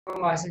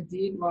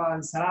واسنتين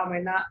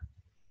وسلامنا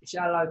إن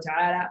شاء الله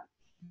تعالى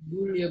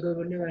قول يا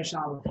قبرنا إن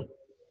شاء الله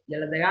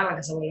يلا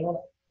دقالك سوي الوضع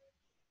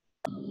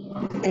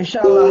إن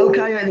شاء الله هل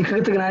كان يعني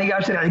كريتك أنا قاعد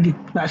أشتري عديد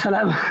مع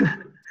السلامة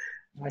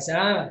مع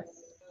السلامة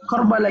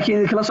قربا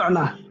لكن خلاص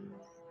عنا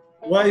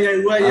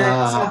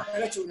وايا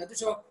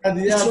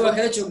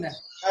كذا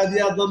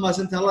هذه أضل ما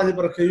سنت الله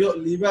يباركيه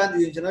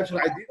ليبان يجنب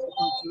شرع الدين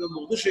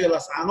مقدش إلى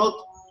سعانات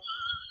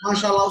ما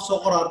شاء الله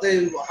سوقر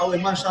أرضي وحوي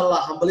ما شاء الله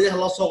حنبليه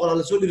الله سوقر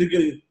على سود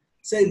الرجال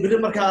سيد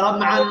بريمر كعرب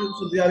معانا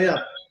في الدياريات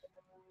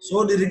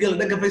سود الرجال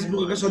دقة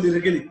فيسبوك كسود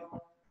الرجال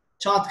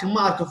شات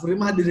كماركو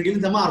فريمة هذه الرجال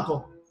أنت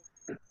ماركو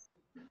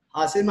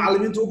هاسي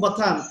معلمين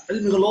توبتان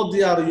علم الله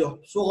دياريو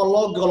سوق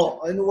الله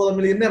قلو إنه والله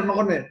مليونير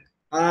نقولنا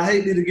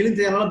هاي الرجال أنت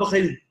أنا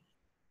بخيل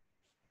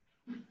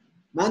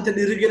ما أنت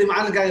الرجال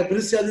معلم كاي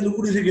بريسي هذه اللي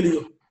يقول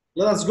الرجاليو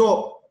let's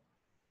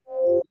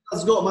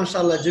go ما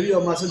شاء الله جميل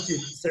وما سنتي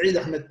سعيد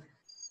أحمد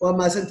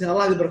وما سنتي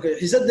الله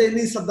يبارك حسد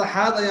ديني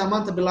صدحات أيام ما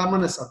أنت بالله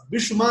منسى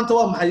بيش ما أنت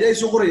وام حياي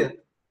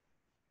سوغرية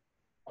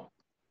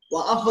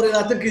وأفر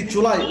إلى تركي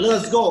جولاي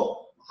let's go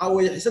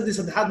حاول حسد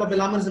صدحات ما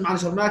بالله منسى مع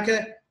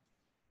شرماكه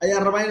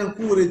أيام ربعين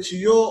كوري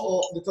تشيو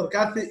أو دكتور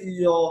كاتي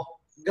يو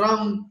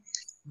جرام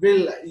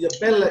بيل يو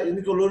بيل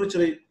ينيكولوني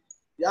تري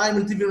يا أي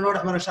من تيفي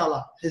نروح من إن شاء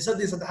الله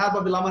حسد صدحات ما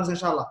بالله منسى إن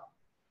شاء الله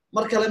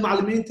مركل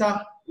المعلمين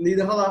تا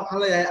اللي هذا وحنا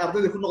ليه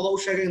أرضي كل نقطة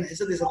وش شيء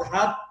حسد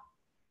صدحات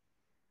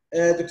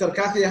دكتور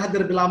كافي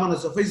هدر بالأمانة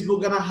في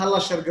فيسبوك أنا هلا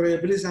شرقري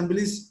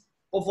بليز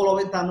وفولو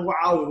أنت أنا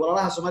عاوي ولا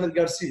لها سومالي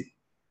الجارسي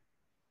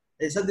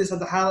حسد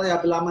صدحات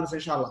يا بالأمانة إن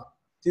شاء الله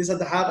تي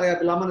صدحات يا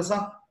بالأمانة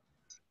صح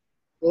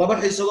الله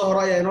بحي صدق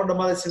رأي إنه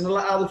ما لسنا لا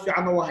أعرف في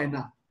عنه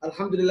وهنا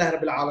الحمد لله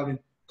رب العالمين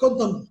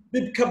كنتم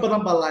بكبرنا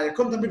بالله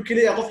كنتم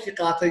بكلية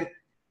قفك قاتي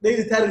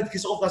ديلي تارجت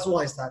كيس قفك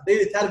سوا هيستا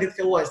ديلي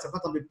تارجت كوا هيستا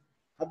فتم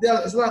هدي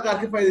الحسد قال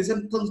كيف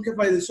يدسن تنس كيف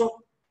يدسو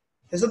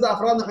حسد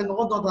أفراد نحن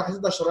نقول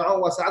حسد الشرع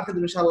وساعات كده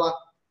إن شاء الله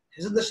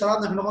حسد الشرع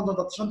نحن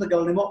نقول تشنت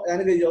قلنا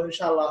يعني جيو إن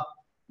شاء الله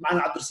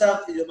معنا عبد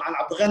الرزاق معنا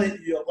عبد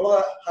الغني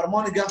والله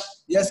هارمونيكا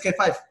يس كي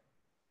 5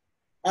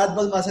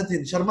 أدبل ما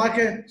سنتين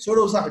شرماكه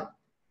سولو صاحب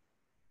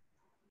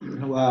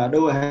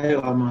ودوها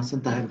وما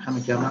سنتها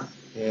محمد جامع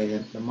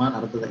لما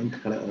أردت أنت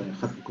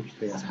خدت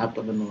كوشت أصحاب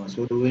طبعا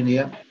سولو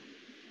وينيا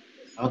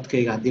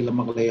عدك قاعدين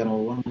لما غلينا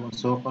وان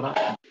سوقرا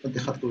أنت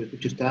خدت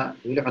كوشتها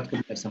ولي عدك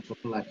ما يسمى فوق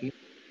لكن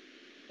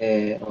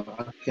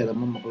عدك كذا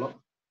مو مغلق.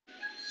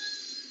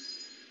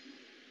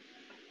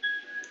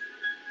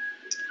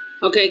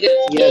 Okay, can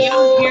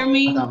y'all hear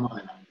me?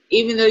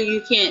 Even though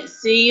you can't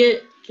see it,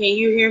 can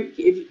you hear?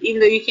 Even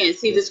though you can't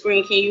see the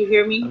screen, can you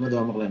hear me?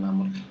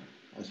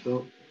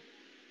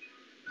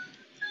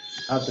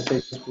 هذا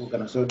فيسبوك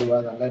أنا سوي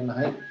هذا لأن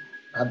هاي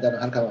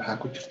هذا هالكلام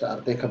وحكوا شفت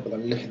أرتي كبدا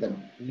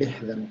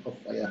لحدا قف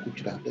يا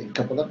كوتش أرتي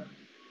كبدا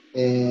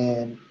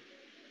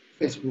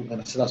فيسبوك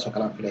أنا سلاس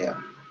وكلام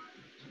فيها.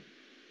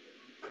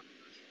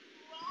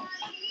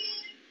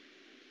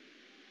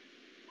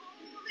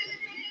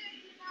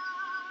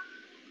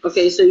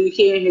 Okay, so you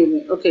can't hear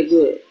me. Okay,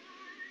 good.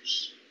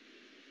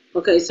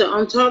 Okay, so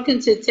I'm talking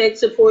to tech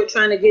support,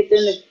 trying to get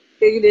them to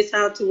figure this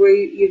out to where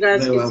you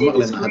guys can see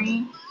the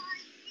screen.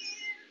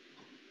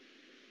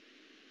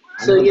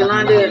 So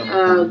Yolanda,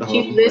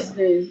 keep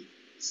listening,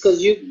 because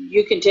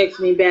you can text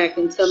me back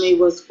and tell me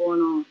what's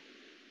going on.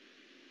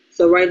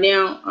 So right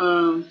now,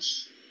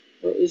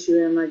 what issue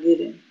am I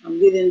getting? I'm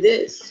getting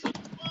this.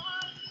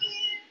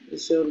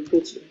 Let's show the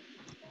picture.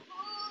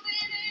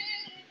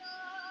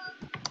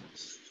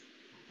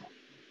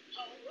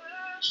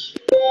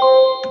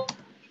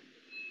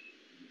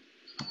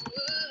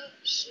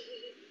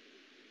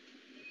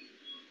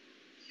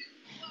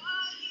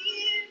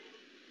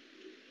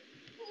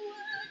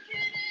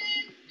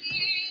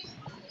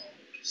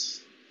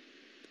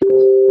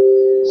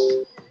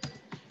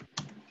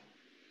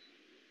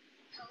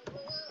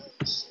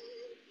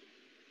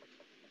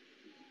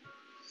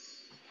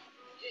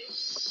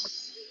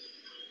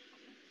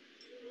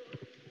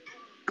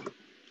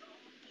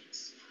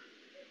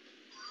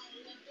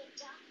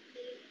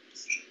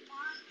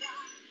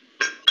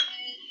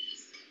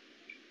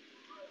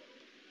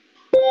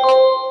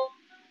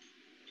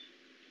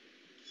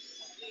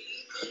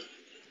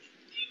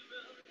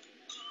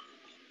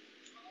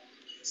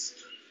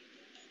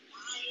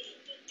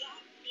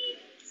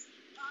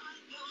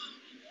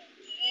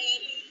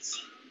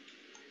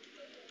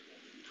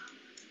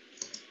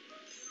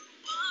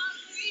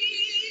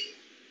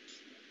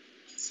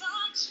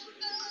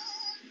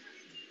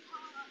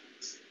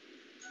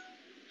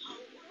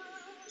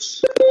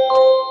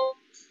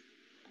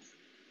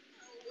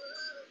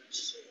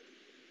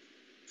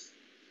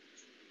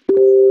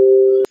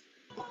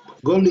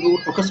 قول لي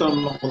وكسر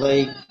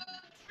النقطي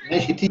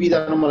ماشي تي بي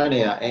ده أنا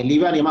ملانيا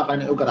ليباني ما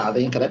قاني أقرأ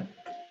عادين كده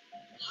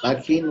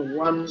لكن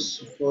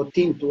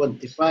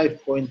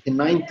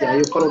 114.25.90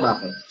 أيو كرو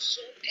دافع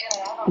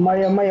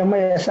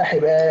مايا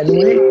صاحب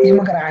الولي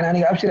يما قرعان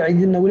أنا أبشر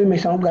عيدنا ولي ما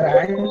يسمو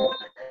قرعان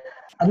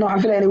أنا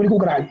عارف لا أنا ولي كو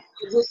قرعان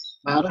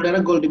ما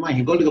أنا قول دي ما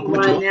هي قول لي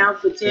كم Right now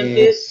for 10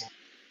 fish.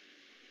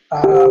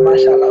 ما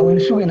شاء الله ولي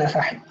سوينا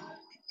صاحب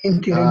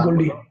أنت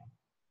قول لي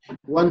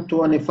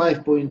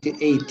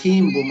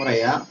 125.18 buu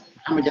marayaa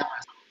maxamed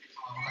jaamac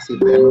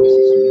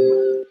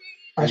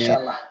ما شاء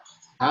الله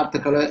asxaabta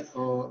kale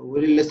oo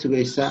weli la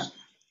sugaysa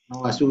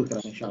waa sugi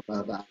karaa insha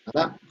Allah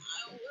taala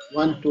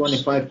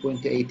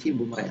 125.18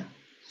 buu marayaa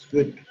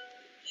good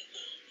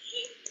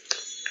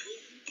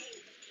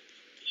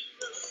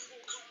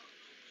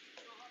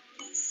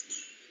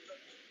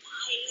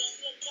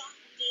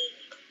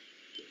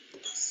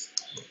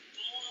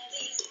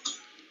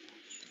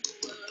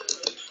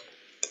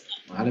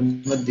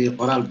macluumaadii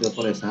qoraal bay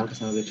qoraysaa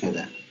halkaas aan uga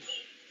jeedaa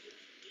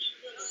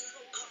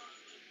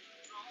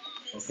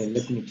okay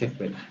let me check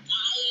it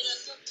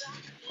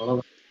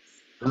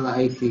qolada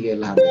IT ga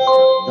la hadlay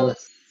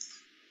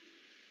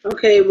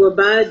Okay, we'll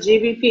buy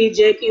GBP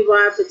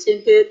JPY for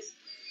 10 pips.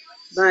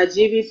 Buy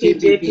GBP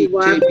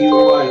JPY.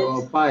 JPY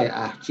or buy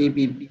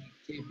GBP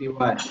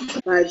JPY.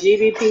 Buy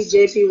GBP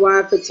JPY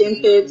for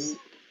 10 pips.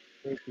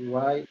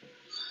 JPY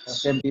or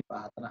 10 pips.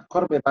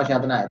 Korbe bashi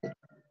hadna ade.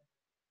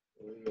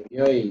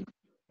 Yoy.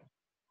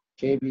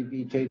 JBP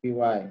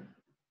JPY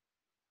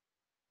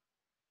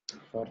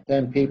for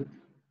 10 pips.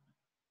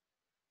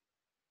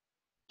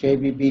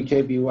 JBP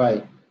JPY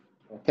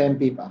for 10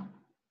 pips.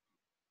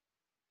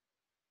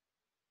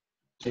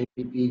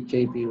 JBP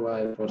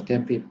JPY for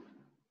 10 pips.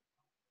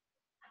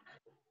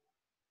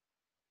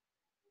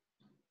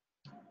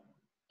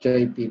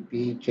 JBP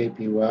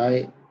JPY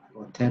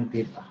for 10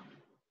 pips.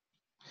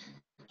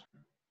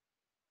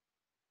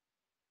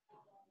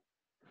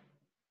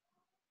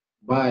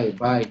 Buy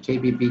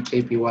JBP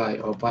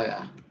JPY or buy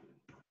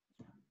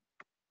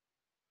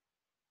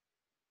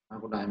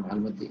aku dah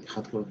macluumaadii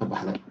khadka ka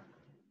baxday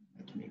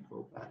let me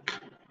go back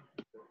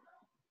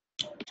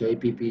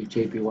JBP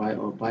JPY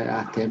or buy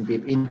 10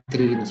 pip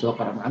entry-gina soo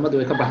qora macluumaad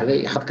way ka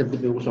baxday khadka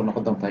dib ugu soo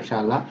noqon doontaa insha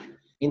Allah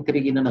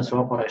entry-gina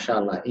soo qora insha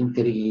Allah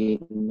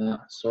entry-gina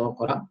soo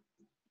qora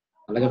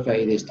laga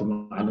faa'iideysto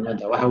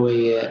macluumaadda waxa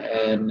weeye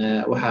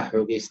waxa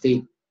xoogeystay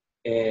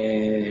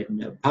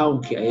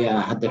pound-ki ayaa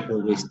hadda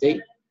xoogeystay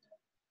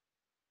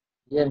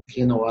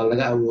yen-kiina waa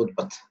laga awood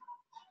batay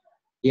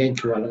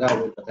yen-ki waa laga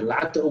awood batay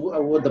lacagta ugu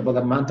awoodda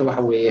badan maanta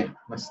waxa weeye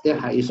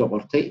masteexa ii soo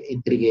qortay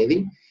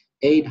entry-geedii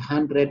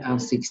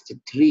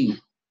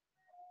 863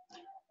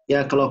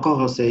 yaa kaloo ka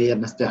hooseeya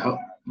masteexo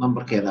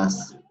numberkeedaas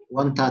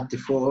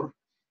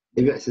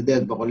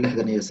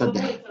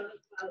 134.863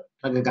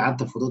 ragga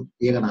gacanta fudud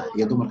iyagana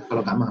iyo dumarka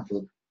kaloo gacmaha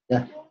fudud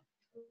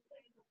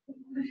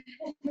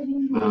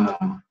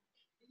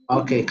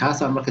okay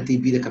kaasaan marka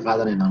TB-da ka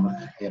qaadanaynaa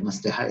marka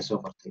masteexa ay soo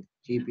qortay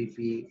GBP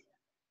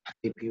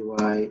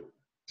JPY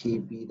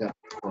TB-da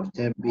for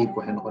 10 pip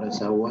waxay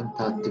noqonaysaa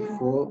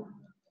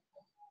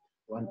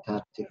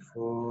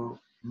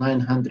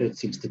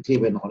 963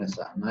 bay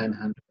noqonaysaa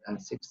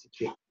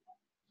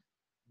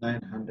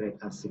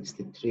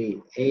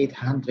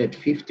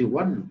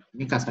 851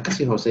 ninkaasna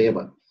kasii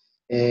hooseeyaba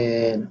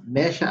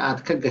meesha aad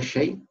ka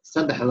gashay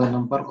saddexda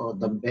number oo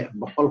dambe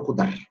 100 ku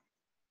dar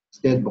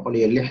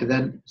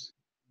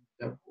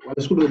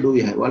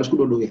 860 waa isku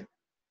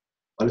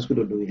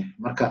dhow yahay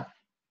marka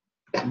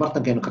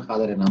bartankeenu ka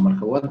qaadanaynaa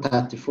marka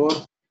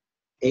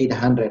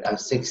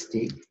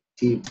 134.860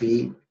 TP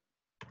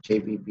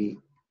JBP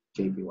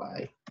JPY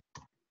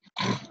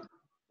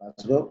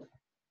let's go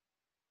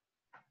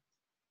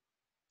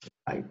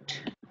right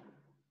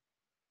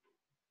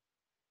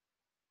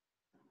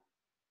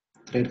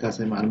trade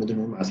kaasay macluumaaddu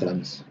muhiim ah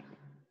salaamis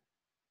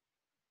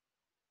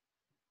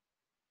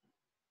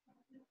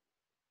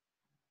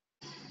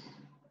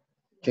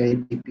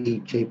JBP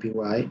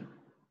JPY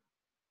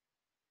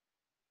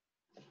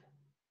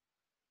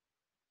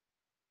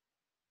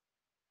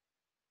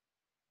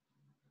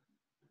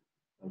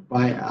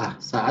buy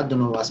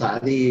saacaduna waa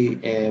saacadii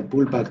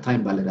pullback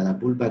time baa la yidhahdaa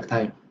pullback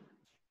time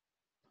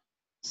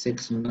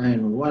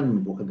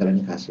 691 buu ka galay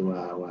ninkaasi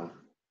waa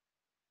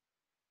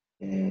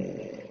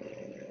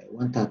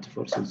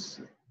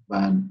 134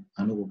 baan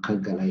anigu ka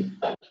galay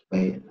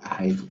bay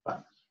ahayd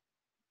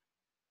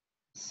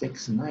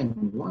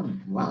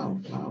 691 wow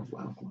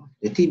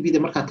TB-da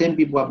markaa 10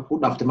 pip waa ku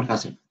dhaaftay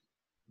markaasi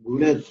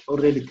guuleed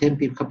already 10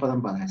 pip ka badan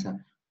baad haysaa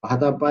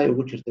haddaa buy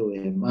ugu jirta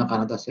wey ma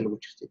aqaan haddaa si lagu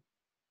jirtay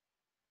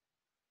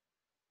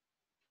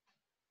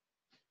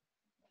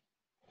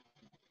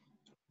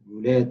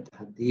guuleed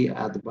haddii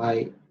aad buy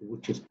ugu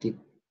jirtid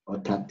oo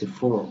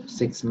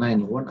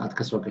 34.691 aad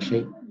ka soo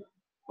gashay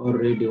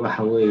already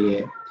waxa weeye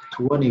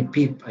 20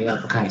 pip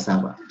ayaad ka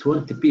haysaaba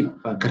 20 pip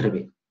baan ka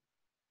rabay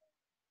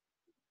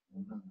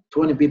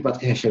 20 pip baad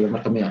ka heshay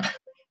marka miya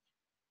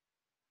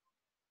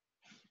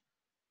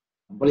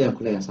bal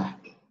ku leeyahay sax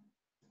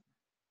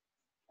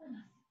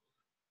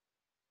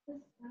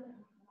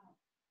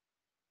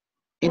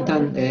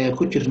intaan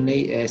ku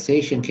jirnay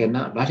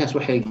session-keena baashaas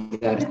waxay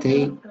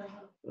gaartay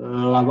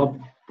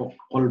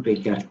 200 bay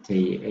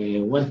gaartay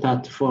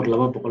 134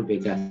 200 bay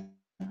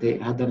gaartay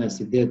haddana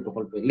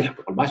 800 bay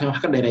 600 baashan wax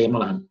ka dheereeya ma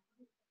lahan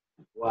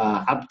waa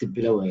cabdi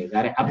bila weeye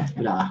gaari cabdi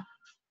bila ah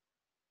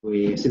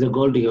way sida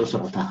goldiga u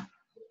socotaa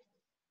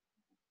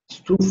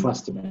too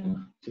fast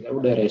sida u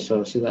dheereyso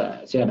sida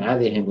si aan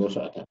caadi ahayn buu u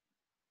socotaa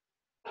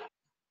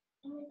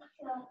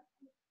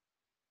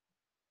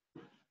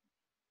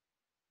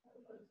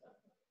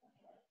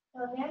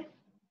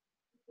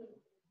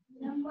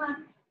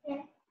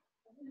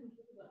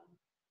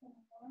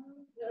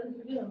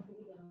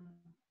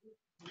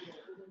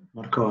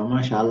marka waa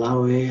maasha allah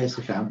weeye si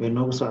fiican bay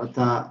noogu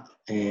socotaa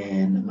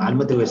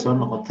macluumaadda way soo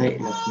noqotay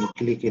let me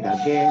click it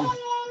again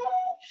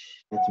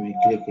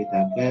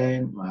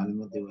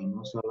macluumaadda way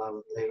noo soo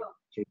laabatay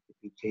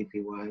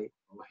JPY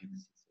waxayna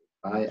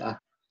siisay ah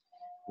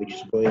which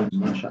is going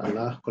maasha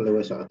allah kolley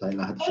way socotaa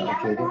ilaa hadda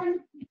socoteedu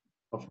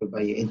qof walba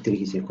iyo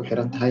intrigiisa ay ku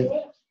xiran tahay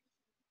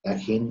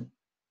laakiin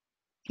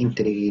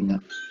intrigiina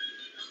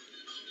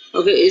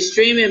Okay, it's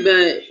streaming,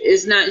 but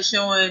it's not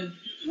showing.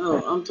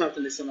 No, I'm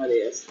talking to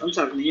somebody else. I'm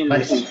talking to him.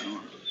 Nice.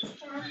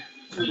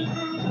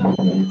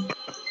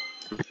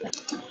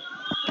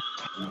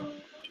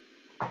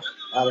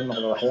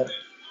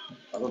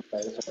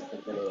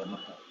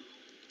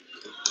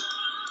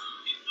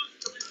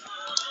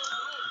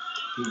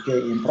 TJ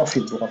in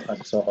profit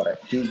buqafkaasi soo qoray.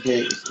 TJ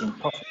is in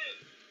profit.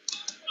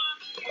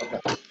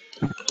 Okay.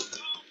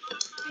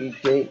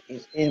 TJ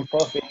is in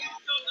profit.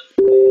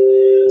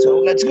 So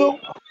let's go.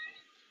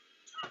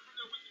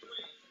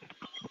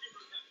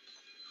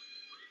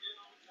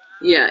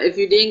 Yeah, if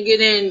you didn't get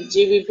in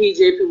GBP,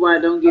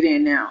 JPY, don't get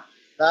in now.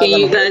 Can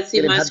you guys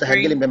see my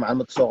screen?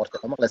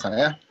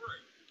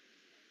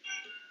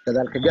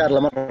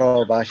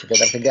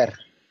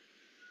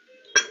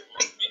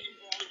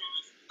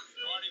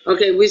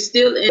 Okay, we're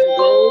still in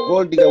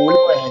gold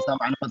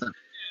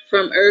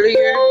from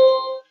earlier.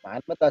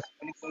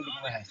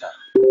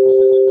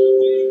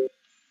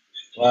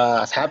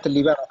 واصحاب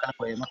الليبان كانوا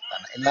كويس مقطع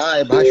الا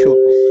يبهشوا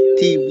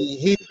تي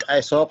بي هيت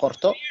اي سو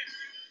قرطو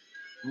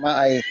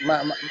ما اي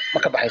ما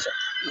كبحيسو.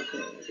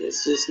 Okay,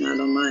 it's just not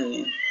on my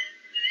end.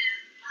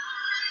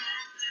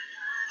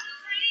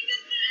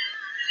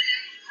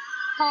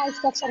 Hi,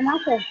 Steph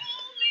Sharmarke.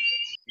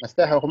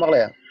 مستحي وكم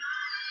مغلية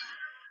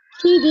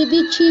TBB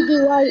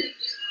GBY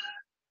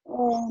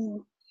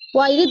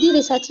وايد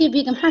ديريسا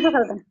TB كم حاجة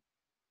غلطان.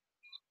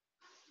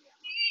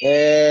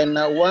 ان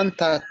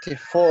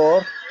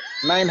 134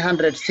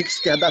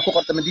 960 هذا كو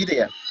قرطة مديدة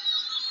يا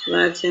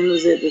Black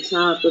channels at the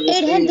top of the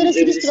screen.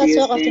 860 بس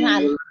وقت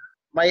معنا.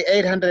 My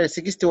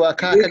 860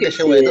 وكا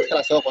كشوي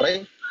دكتور سو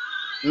قري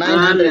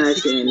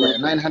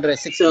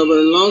 960 So, but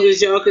as long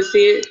as y'all can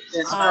see it,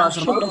 that's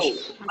Sharmarke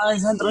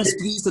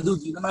 963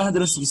 تدوجي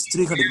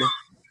 963 خليك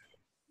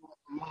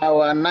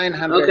هو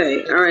 900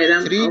 okay. All right,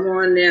 I'm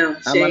on now.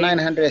 I'm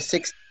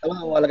 906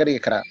 ولا قريه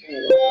كرا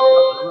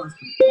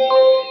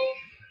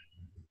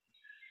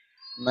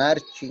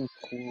مارشين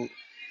كو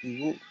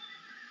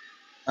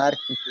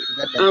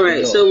All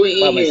right, so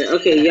we're in here.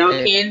 Okay,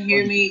 y'all can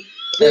hear me.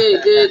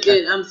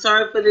 Good. I'm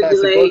sorry for the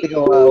delay.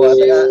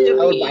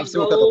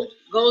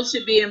 Gold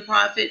should be in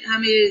profit. How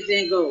many is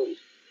in gold?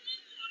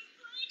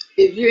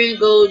 If you're in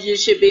gold, you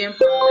should be in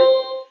profit.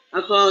 I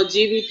called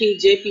GBP,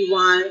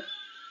 JPY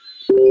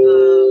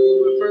when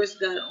we first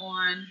got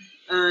on,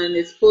 and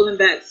it's pulling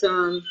back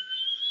some,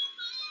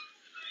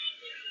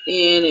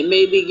 and it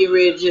may be getting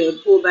ready to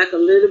pull back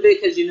a little bit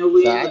because you know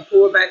we're in the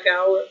pullback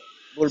hour.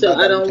 So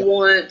I don't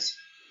want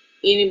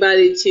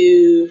anybody to.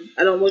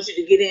 I don't want you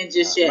to get in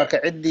just yet.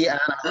 Let's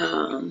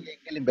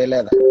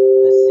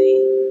see.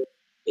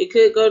 It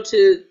could go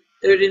to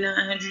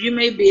 3,900. You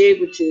may be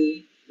able to.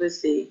 Let's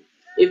see.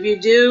 If you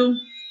do,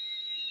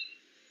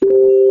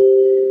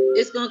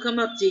 it's gonna come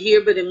up to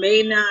here, but it may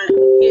not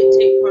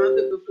take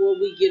profit before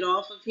we get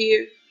off of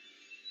here.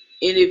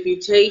 And if you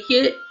take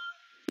it,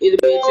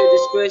 it'll be at your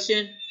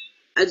discretion.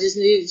 I just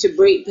needed to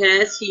break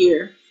past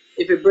here.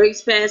 If it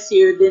breaks past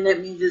here, then that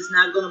means it's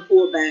not gonna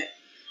pull back.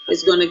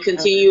 It's gonna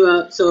continue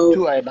up. So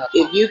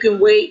if you can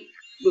wait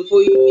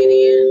before you get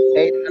in,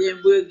 then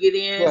we'll get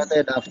in.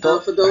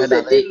 For those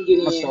that didn't get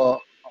in,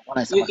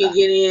 you can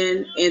get in,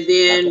 and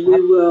then we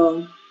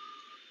will.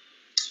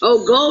 Oh,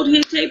 gold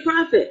hit take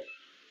profit.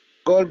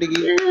 Gold.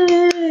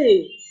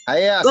 Yay!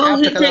 Gold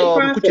hit take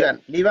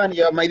profit. Liban,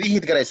 you may be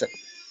hit, Grace.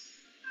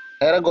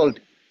 Here gold.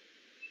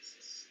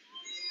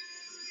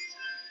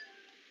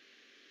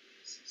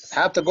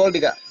 Half the gold.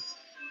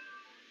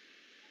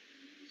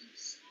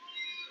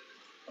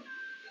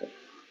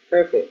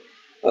 Perfect.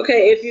 Okay,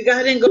 if you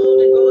got in gold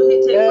and gold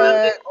hit take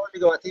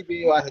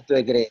profit,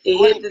 it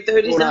hit the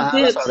 30-some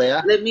pips.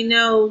 Let me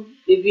know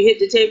if you hit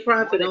the take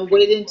profit. I'm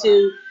waiting to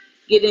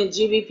get in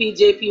GBP,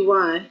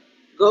 JPY.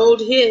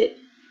 Gold hit.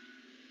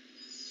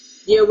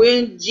 Yeah, we're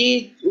in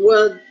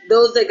well,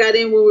 those that got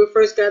in when we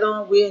first got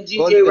on, we're in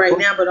GJ right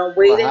now, but I'm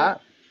waiting.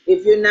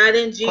 If you're not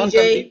in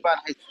GJ,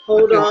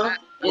 hold off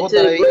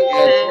until it breaks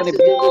past and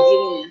then we'll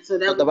get in. So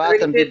that was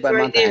 30 pips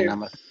right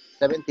there.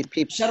 70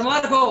 pips.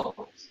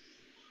 Sharmarke.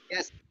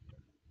 Yes.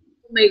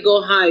 May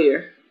go higher.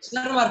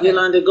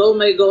 Yolanda, gold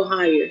may go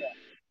higher.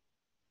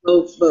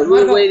 So, but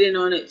we're waiting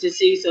on it to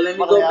see. So let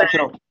me go back.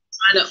 I'm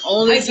trying to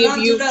only give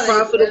you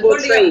profitable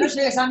trades.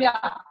 Make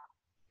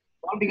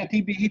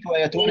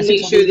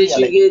sure that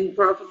you're getting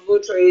profitable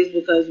trades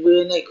because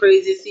we're in that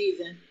crazy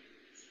season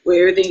where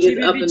everything is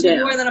up and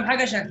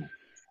down.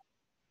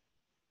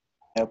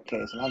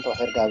 Okay, so now to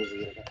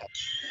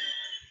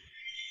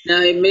Now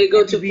it may go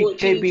to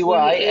JBY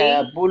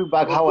 1428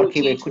 pullback or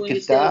hourkii bay ku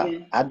jirtaa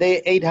 1427. hadday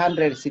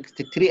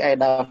 863 ay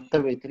dhaafto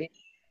bay tiri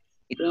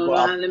it will go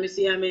up Let me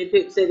see how many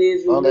pips it is.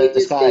 We on may the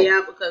just sky. stay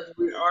out because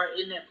we are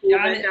in that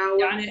pullback hour.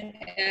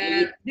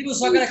 dib u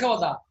soo gala ka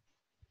wadaa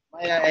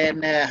maya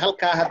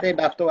halkaa hadday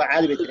dhaafto waa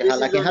caadi bay So tiri this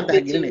is laakiin on the hadda ha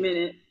 15 gelinay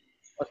minute,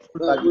 but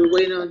we're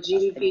waiting on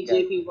GDP,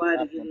 JPY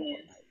to get in.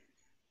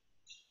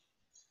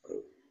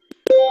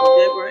 Is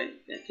that right?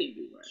 That can't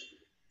be right.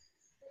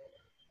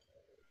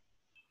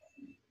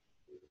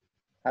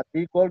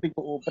 haddii goldiga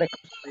uu break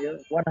sameeyo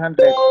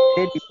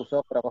 130 buu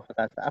soo qoray qofka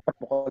kaasta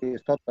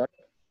 430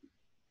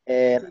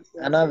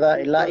 another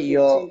ilaa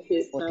iyo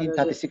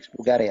 1436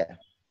 buu gaarayaa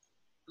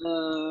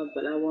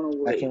But I want to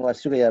wait. laakiin waa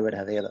sugayaa bay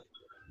dhahday iyada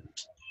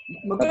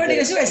ma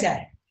goldiga sugaysaa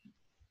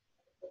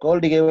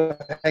goldiga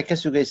waxay ka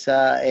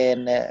sugaysaa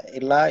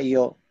ilaa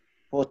iyo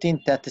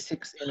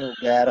 1436 inuu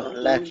gaaro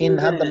laakiin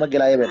hadda ma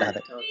gelaayo bay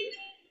dhahday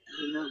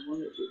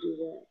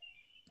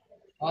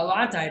waa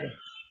wacan tahay dheh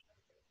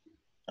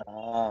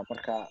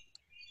marka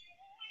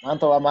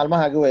maanta waa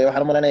maalmahaaga weeye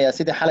waxaan maleynayaa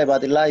sidii xalay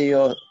baad ilaa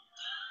iyo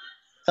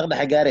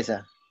saqdhexe gaaraysaa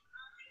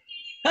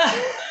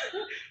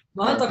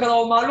maanta kale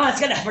oo maalmaha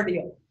iska dhex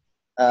fadhiyo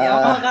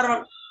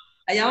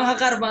ayaamaha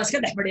qaar baan iska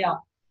dhex fadhiyaa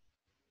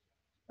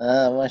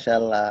maasha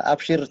allah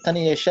abshir tan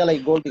iyo shalay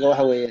goldiga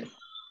waxa weeye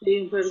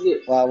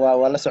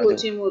waa la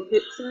socday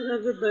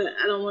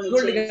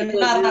goldiga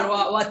qaar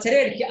waa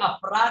tareerkii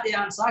afraad ee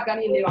aan saakan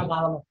iyo liibaan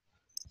qaadano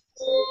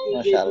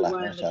maasha allah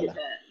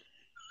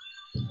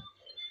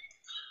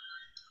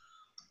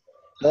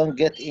don't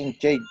get in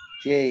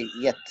JJ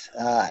yet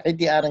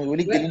ciddii aanan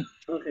weli gelin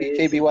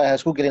JBY ha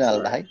isku gelin aa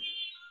la dhahay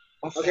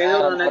Okay,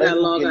 hold on, I got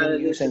log out of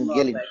this and log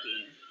back in.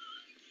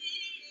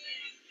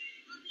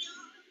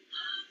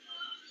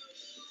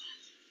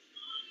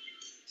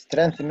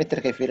 Strength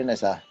meterkay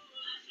fiirinaysaa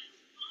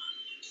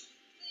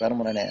baan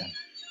muranaya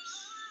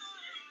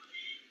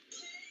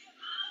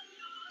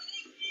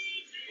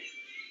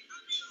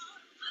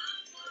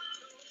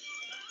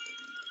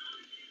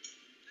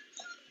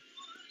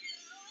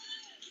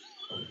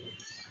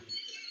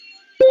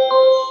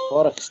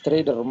forex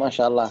trader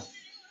masha allah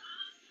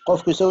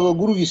qofku isagoo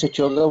gurigiisa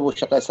jooga buu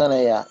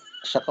shaqaysanayaa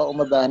shaqo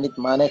uma baahnid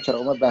manager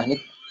uma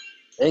baahnid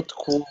cid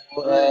ku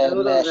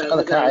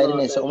shaqada kaa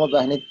ceyrinaysa uma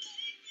baahnid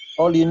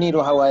all you need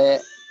waxa waaye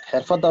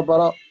xirfadda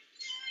baro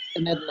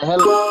inaadna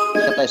hel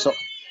shaqayso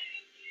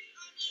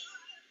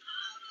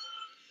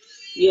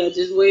Yeah,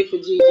 just wait for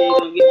GJ to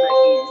get back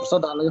in.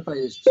 fursadda laga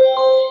faa'iidaysto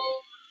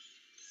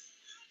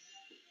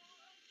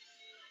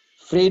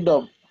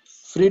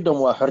freedom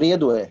waa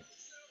xorriyad weeye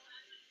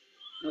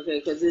Okay,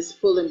 because it's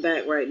pulling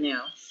back right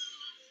now.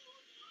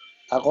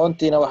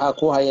 aqoontiina waxaa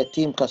ku haya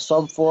tiimka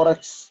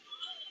SOMFOREX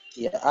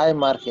iyo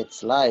iMarkets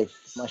live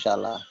masha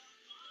allah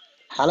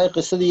xalay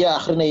qisadii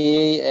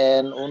akhrinayay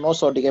uu noo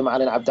soo dhigay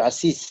macallin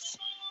Cabdicasiis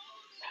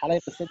xalay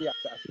qisadii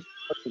Cabdicasiis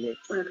okay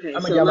so like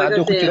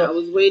I said I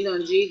was waiting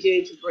on GJ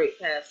to break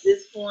past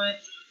this point.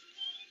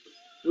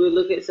 We'll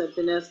look at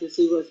something else to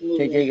see what's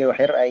moving.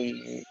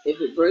 If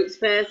it breaks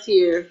past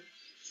here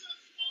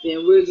then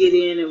we'll get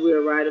in and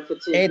we'll ride it for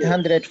 10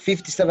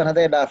 857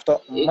 haday dhaafto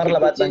mar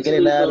labaad baan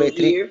gelinaa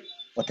betri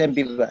watan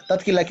biba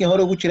dadkii laakiin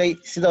hore ugu jiray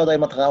sidooda ay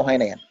mataqaan u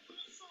haynayaan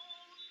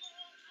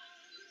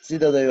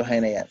sidooda ay u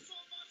haynayaan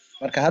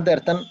marka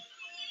hadeertan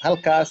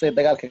halkaas ay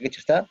dagaalka ka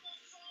jirtaa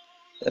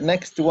the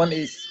next one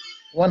is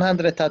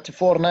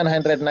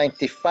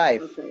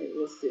 134,995 okay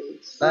let's see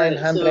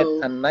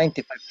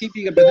 995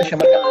 TP-ga bedesha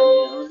marka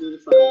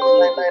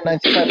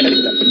 995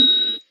 kadhigta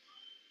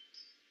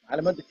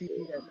calaamada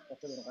TP-ga ay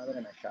qofka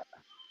qaadanayna insha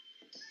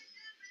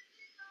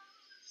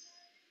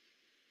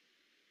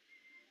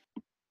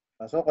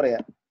Allah soo qoraya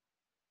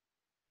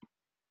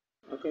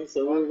okay so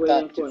we're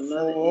waiting for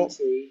another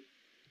entry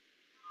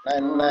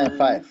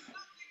 995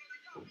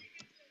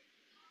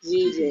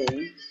 GJ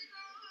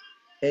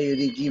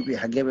AUDGB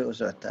xagee bay u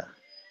socotaa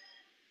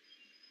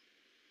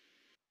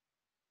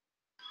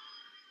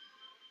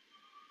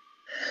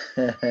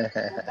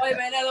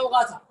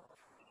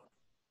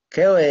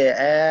kewe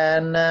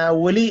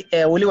weli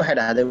waxay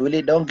dhahday weli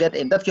don't get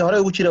in dadkii hore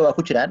ugu jira waa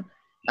ku jiraan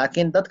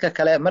laakiin dadka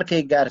kale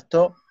markay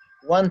gaarto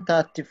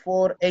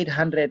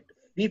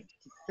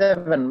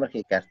 134,857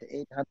 markay gaarto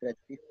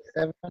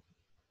 857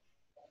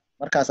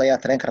 markaas ayaa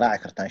tareenka raaci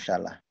kartaa insha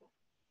Allah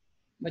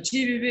ma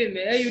GBB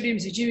ma AUD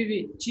mise GBB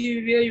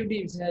AUD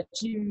mise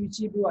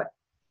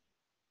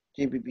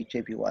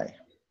GBY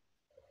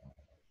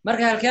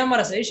marka halkee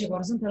maraysa isha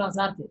korsanta la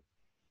saartay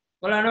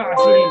wala nooc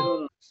cashirin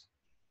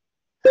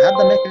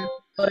hadda meesha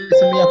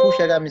sameeyaa ku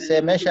sheegaa mise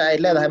meesha ay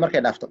leedahay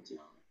markay dhaafto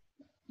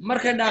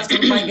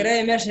baan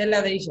gareey meesha ay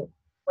leedahay isha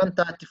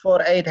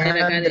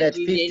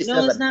 134,857 no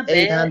it's not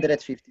bad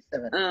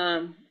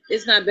 857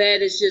 it's not bad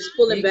it's just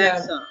pulling back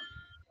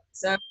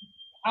some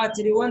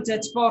actually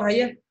 134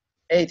 haye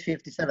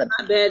 857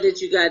 not bad that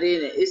you got in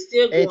it it's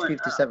still going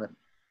 857 up.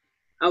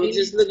 I was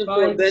just looking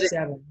for a better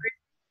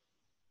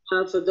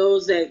for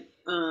those that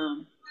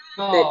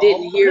that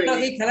didn't hear it.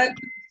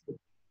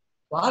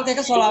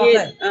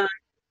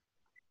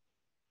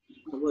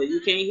 Well, you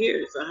can't hear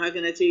it, so how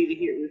can I tell you to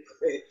hit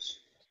refresh?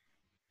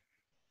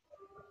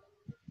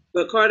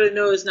 But Carter,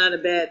 no, it's not a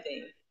bad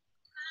thing.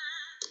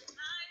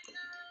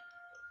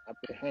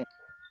 Abdurrahim.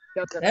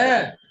 Chapter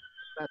ايه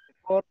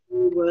 34,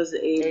 It was a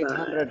buy.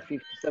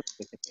 857.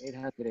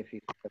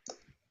 857.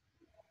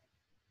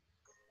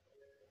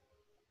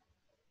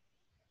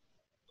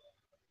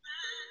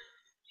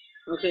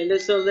 Okay,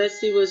 let's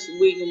see what's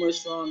weak and what's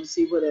strong and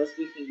see what else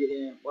we can get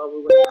in while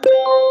we're waiting.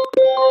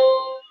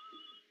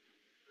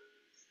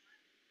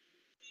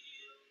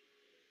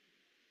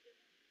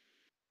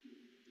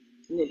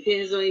 And it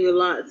depends on your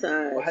lot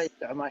size waxay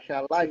isticmaashaa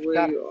to live where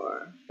chart you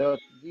are.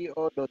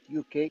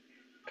 .go.uk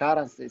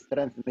currency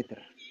strength meter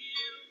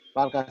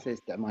baalkaasay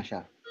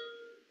isticmaashaa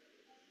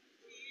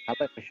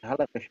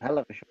hala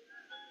qisho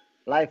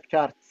live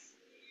charts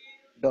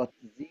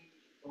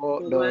Well,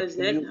 why is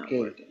that not .go.uk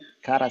working?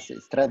 currency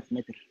strength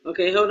meter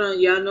Okay, hold on.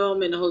 Y'all know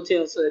I'm in the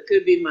hotel, so it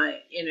could be my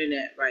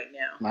internet right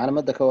now.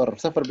 macluumaadda ka waran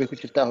safar bay ku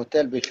jirtaa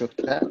hotel bay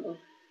joogtaa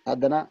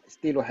haddana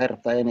stiil waxay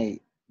rabtaa inay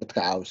dadka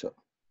caawiso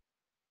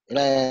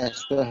ilaahay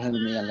soo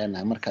hanuuniyaan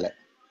leenahay mar kale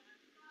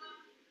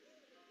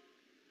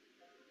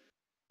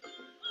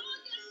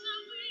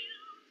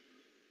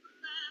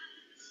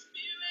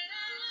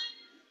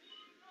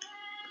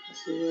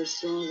Let's see what's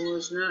strong and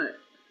what's not.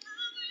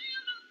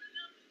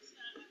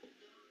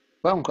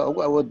 poundka ugu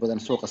awood badan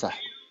suuqa sax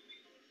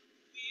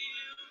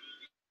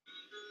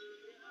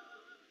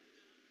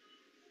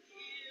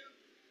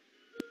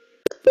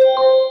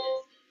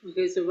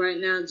Okay, so right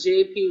now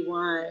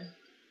JPY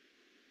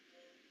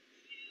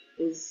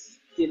is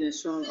getting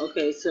strong.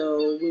 Okay,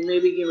 so we may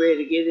be getting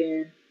ready to get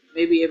in,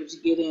 maybe able to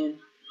get in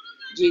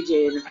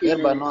GJ in a few yar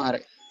baa noo minutes.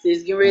 haray So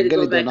it's getting ready to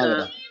go geli back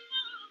doonaa up. ledha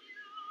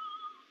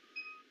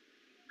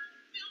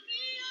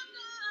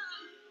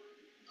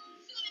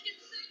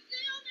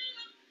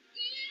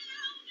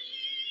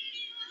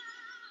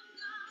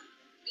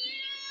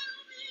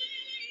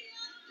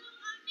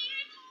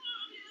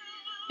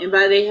And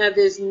by they have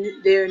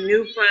their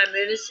new prime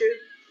minister.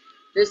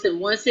 Listen,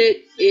 once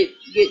it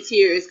gets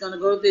here, it's gonna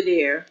go to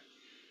there,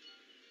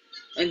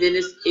 and then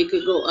it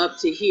could go up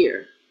to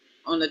here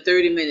on a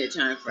 30-minute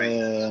time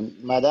frame.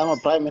 maadaama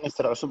prime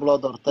minister cusub loo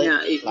doortay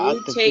Now, if you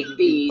lacagta take TBB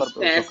these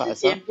kor bay usoo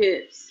past the kacaysaa 10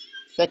 pips,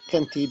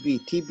 second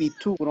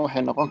TB2 kuna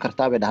waxay noqon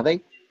kartaa bay dhahday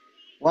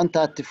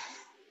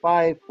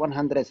 135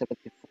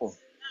 174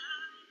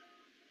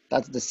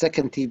 that's the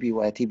second TB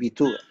waa TB2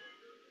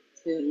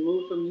 then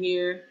move from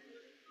here.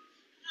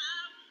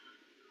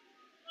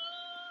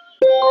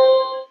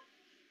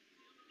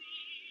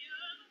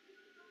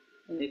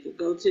 And it could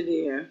go to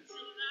there.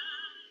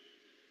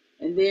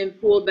 And then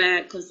pull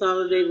back,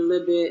 consolidate a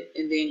little bit,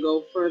 and then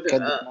go further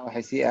kadibna up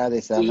waxay sii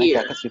aadaysaa to meesha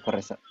here. kasii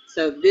koraysa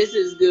So this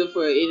is good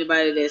for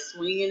anybody that's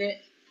swinging it.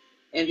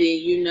 And then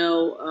you know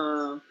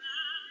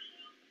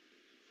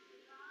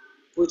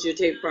what your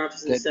take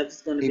profits and stuff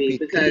is going to be.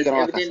 Because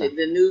evidently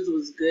the news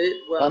was good.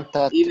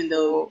 Well, even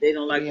though they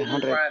don't like the new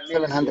prime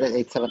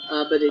minister.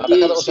 But it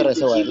did shoot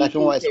the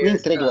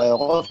GDP pairs up.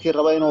 qofkii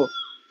raba inuu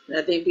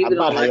I think people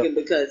don't like it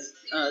because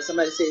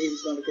somebody said he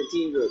was going to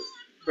continue with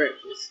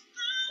breakfast.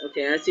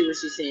 Okay, I see what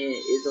she's saying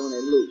is on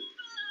a loop.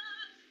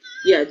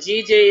 Yeah,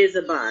 GJ is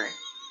a buy.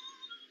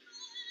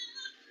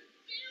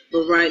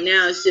 But right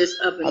now it's just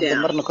up and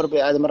down. marna kor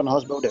bay aadi marna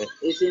hoos bay u dhici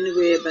It's in the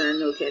red, but I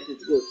know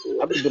Kathy's good for it.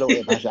 cabdi bilow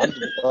ee bahasha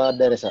cabdi waa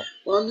dheeraysaa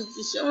Well, I'm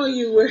just showing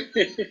you where.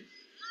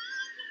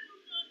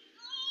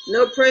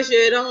 No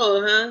pressure at all,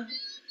 huh?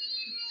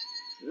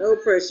 No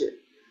pressure.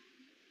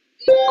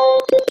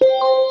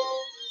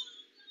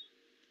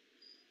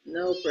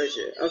 No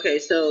pressure. Okay,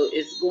 so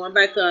it's going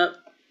back up.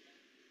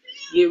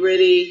 Get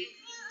ready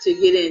to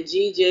get in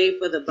GJ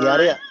for the buy.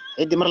 diyaariya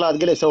ciddii mar labaad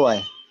gelaysa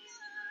waaye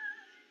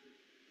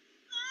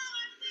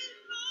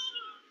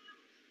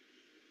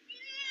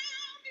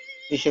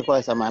isha ku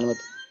haysaa macluumaad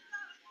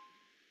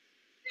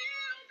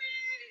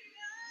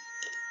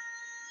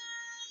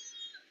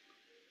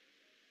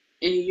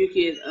And you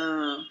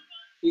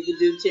can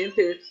do 10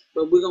 pips,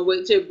 but we're gonna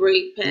wait till it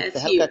break past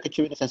here.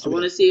 I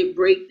want to see it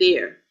break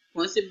there.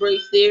 Once it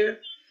breaks there,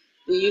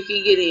 then you can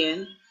get in.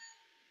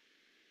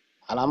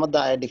 calaamadda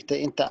ay dhigtay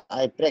inta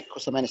ay break ku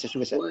samaynaysa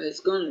sugaysa Well, it's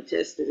gonna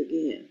test it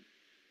again.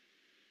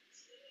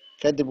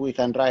 kadib we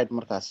can ride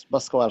markaas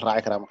baska waa la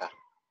raaci karaa markaa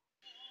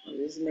I'm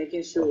just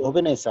making sure.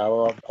 hubinaysaa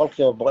oo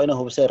boqolkiiba boqol inay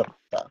hubisay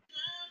rabtaa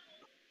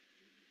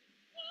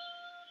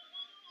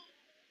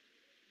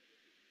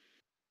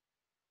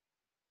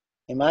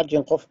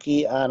imagine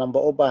qofkii aananba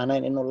u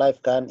baahnayn inuu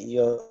livekan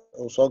iyo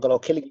uu soo galo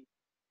keligii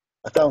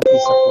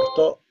accountkiisa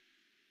furto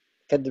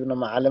kadibna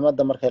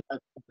macalimadda markay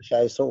ku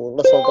bashayso uu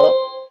la soo galo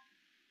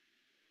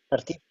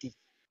tartiibtiisa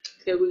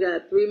Okay, we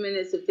got 3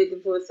 minutes and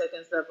 54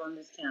 seconds left on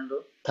this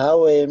candle. taa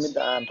weeye mid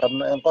aan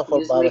rabno in qof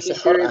walbaaba si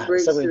xor ah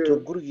isagoo intuu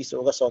gurigiisa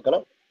uga soo galo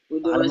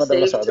macalimadda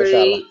la socdo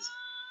insha allah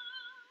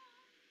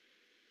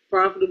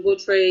Profitable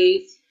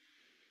trades,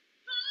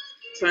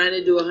 trying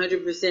to do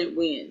 100%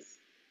 wins.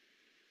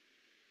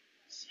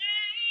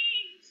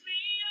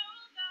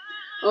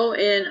 Oh,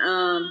 and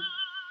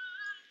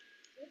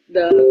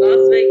The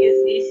Las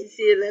Vegas ECC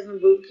 11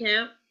 boot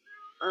camp.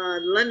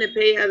 London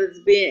payout is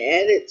being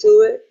added to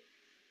it,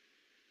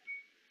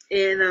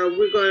 and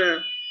we're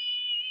gonna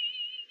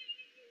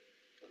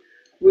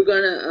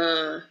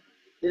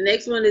the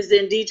next one is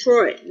in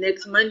Detroit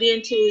next Monday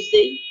and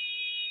Tuesday.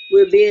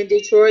 We'll be in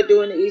Detroit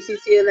doing the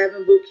ECC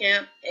 11 boot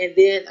camp, and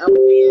then I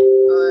will be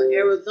in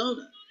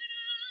Arizona.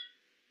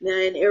 Now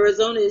in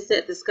Arizona, it's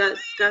at the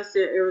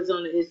Scottsdale,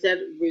 Arizona. It's at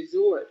a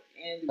resort,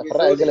 and the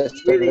resort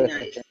is really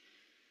nice.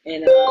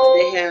 And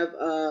they have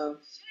a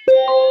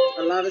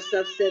lot of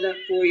stuff set up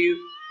for you.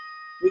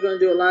 We're gonna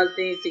do a lot of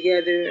things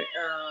together,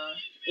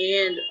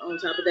 and on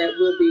top of that,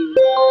 we'll be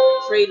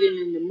trading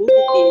in the movie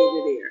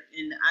theater there,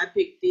 in the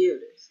iPic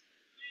theaters.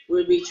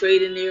 We'll be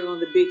trading there on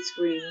the big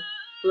screen.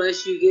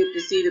 Plus, you get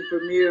to see the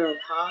premiere of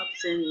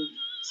Hobbs and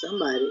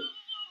somebody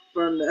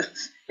from the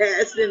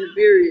Fast and the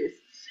Furious,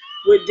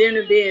 with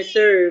dinner being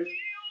served.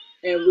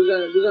 And we're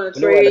gonna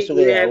trade. You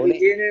have your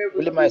dinner.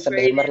 We're gonna be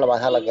trading.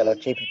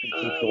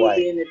 We'll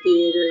be in the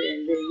theater,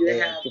 and then you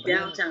have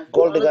downtime.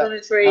 We're only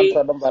gonna trade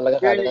during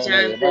the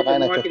time that the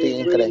market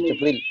is really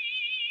moving.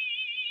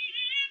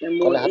 And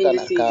more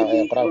indices to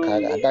be thrown in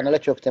there.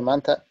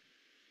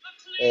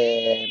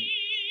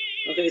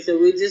 Okay, so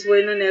we're just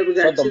waiting on that. We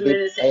got 2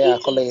 minutes and 18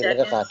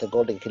 seconds.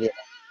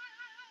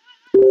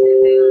 Same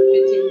thing on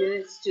 15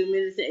 minutes, 2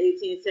 minutes and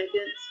 18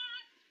 seconds.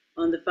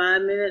 On the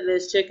 5 minute,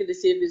 let's check it to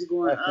see if it's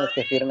going up.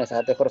 It's getting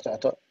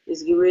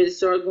ready to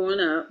start going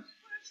up.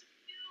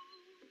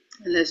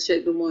 And let's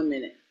check the 1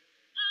 minute.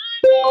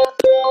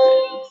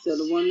 So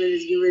the 1 minute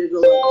is getting ready to go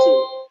up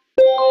too.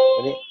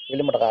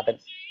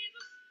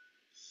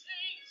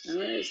 All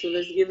right, so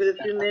let's give it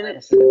a few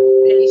minutes.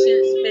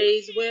 Patience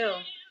pays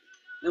well.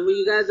 And when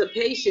you guys are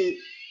patient,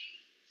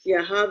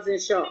 yeah, Hobbs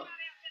and Shaw.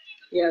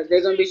 Yeah,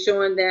 they're going to be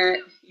showing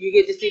that. You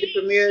get to see the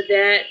premiere of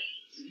that,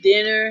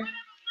 dinner,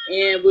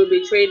 and we'll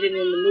be trading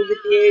in the movie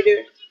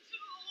theater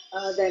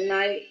that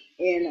night,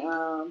 and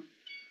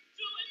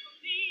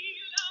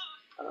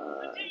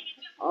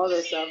all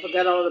that stuff. I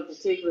forgot all the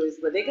particulars,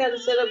 but they got it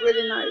set up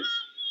really nice.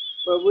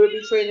 But we'll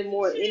be trading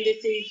more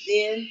indices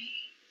then,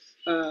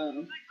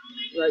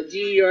 like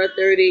GER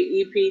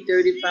 30, EP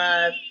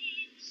 35,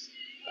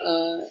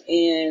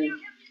 and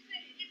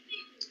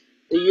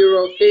the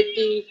Euro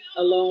 50,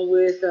 along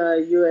with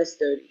US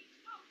 30.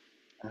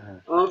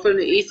 All from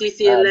the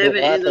ECC 11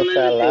 and the London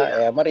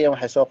payout. Mariam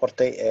waxay soo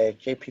qortay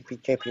JPY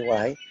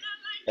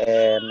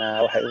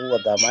waxay ugu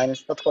wadaa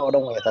minus dadka oo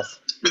dhan way taas.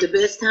 The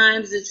best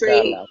times to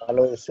trade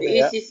the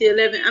ECC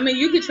 11. I mean,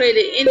 you can trade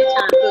it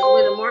anytime, because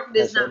when the market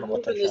is not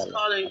moving, it's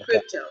calling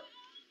crypto.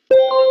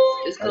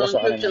 It's calling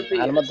crypto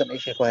pairs.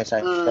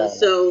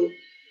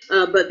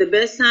 But the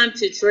best time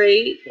to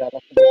trade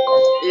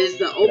is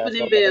the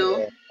opening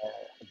bell,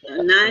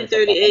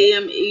 9:30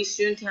 a.m.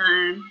 Eastern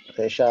time,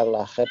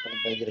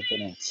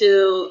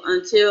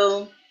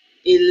 until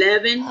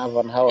 11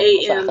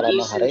 a.m.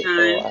 Eastern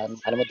time,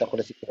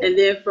 and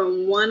then from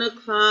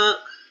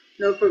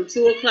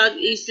 2 o'clock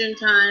Eastern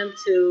time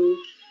to,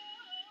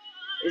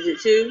 is it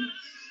 2?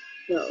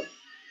 No.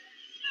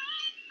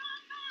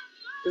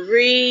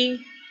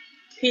 3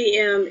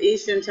 p.m.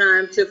 Eastern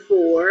time to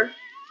 4.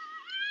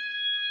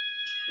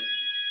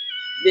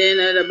 Then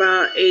at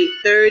about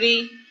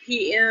 8:30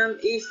 p.m.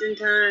 Eastern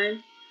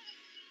time,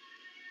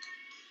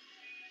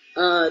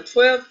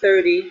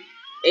 12:30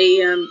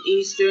 a.m.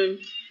 Eastern,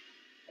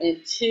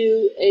 and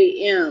 2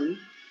 a.m.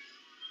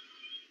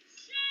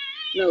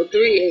 No,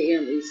 3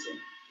 a.m. Eastern.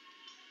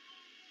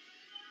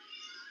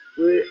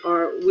 We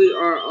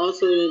are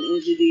also in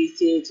NGD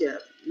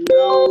CHF.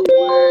 No,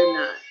 we're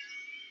not.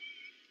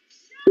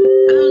 I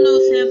don't know,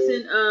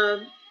 Samson.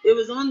 It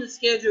was on the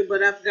schedule,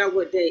 but I forgot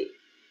what date.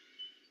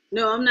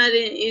 No, I'm not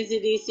in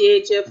NZD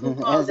CHF. Who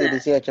called that?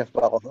 NZD CHF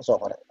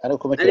I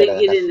didn't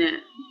get in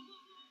that.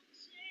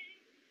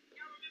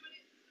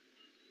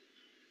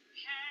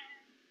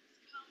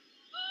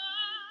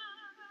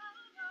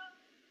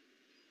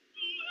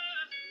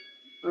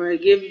 All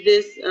right, give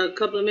this a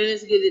couple of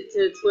minutes, get it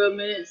to 12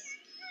 minutes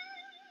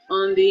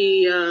on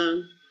the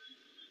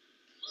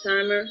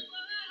timer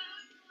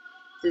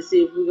to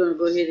see if we're going to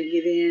go ahead and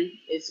get in.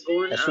 It's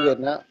going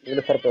up.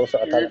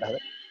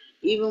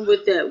 Even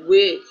with that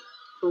wick,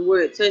 from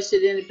where it touched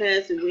it in the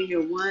past, it went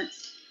here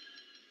once.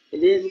 It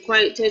didn't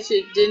quite touch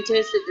it, didn't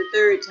test it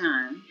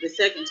the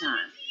second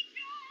time.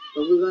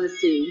 But we're going to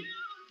see.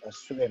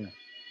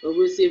 But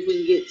we'll see if we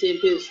can get 10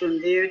 pips from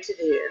there to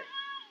there.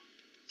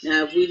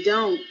 Now, if we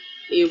don't,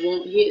 it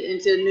won't hit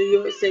until New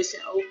York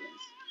session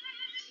opens.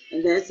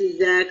 And that's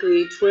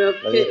exactly 12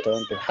 pips.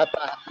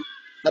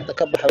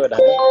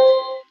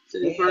 So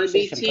it'll probably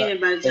be 10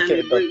 by the time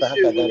it breaks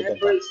through. When that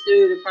breaks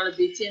through, it'll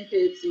probably be 10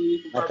 pips, and you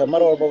can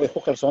probably...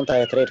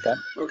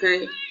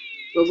 Okay?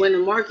 But when the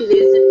market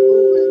isn't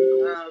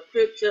moving,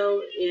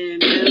 crypto and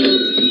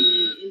metals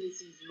and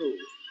indices move.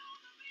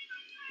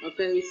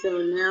 Okay, so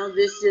now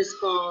this just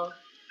called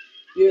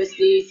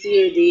USD,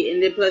 CAD,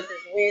 and then plus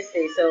it's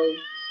Wednesday, so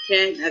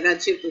CAD, I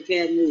got checked with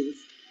CAD news.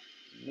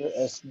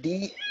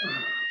 USD,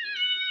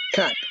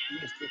 CAD,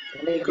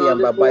 Canadian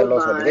buy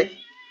loss.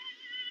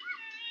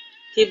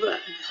 Keep a,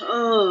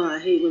 oh, I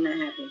hate when that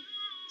happens.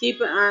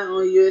 Keep an eye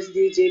on USD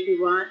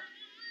JPY.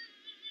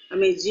 I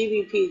mean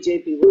GBP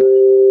JPY.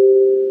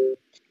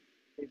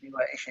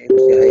 JPY ايش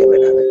يقصي هاي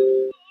بين هذا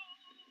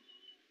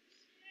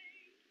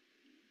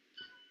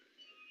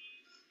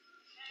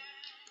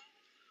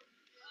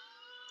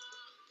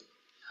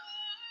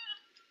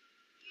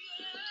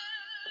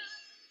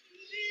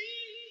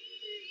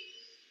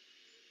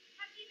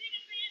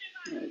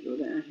I go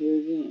down here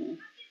again.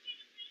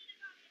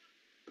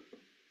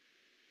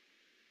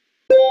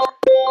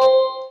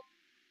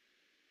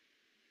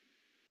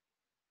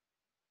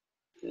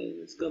 Okay,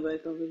 let's go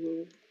back over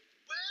here.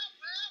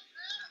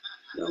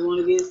 Don't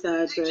want to get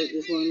sidetracked.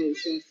 Just want to make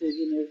sure I'm still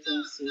getting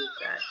everything see.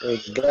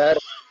 قار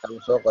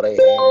سو قري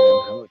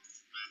محمود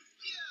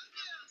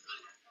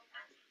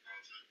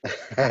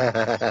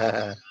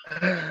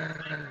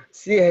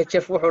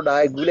CHF wuxuu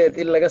dhahay guuleed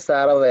in laga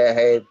saaro bay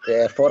ahayd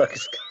forex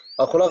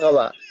oo kula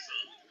qaba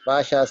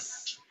baashaas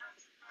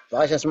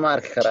ma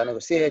arki kara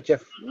anigu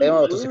CHF qiimo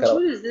u tusi kara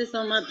What is this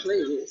on my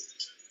playlist?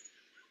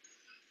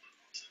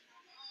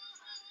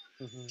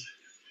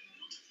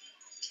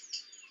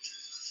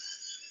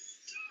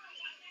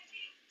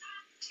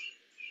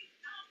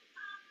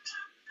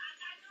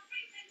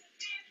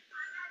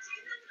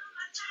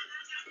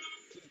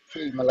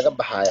 ma laga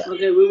baxaya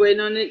Okay, we're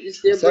waiting on it. It's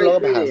still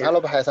breaking there. maxaa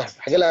loo baxaya sax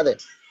xagee la aadey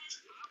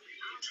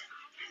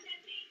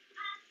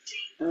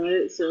All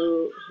right, so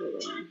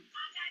hold on.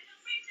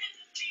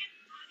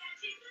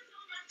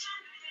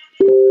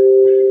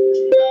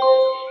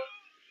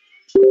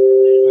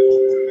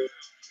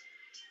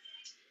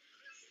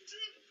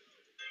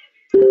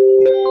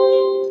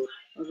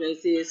 Okay,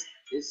 see, it's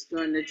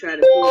starting to try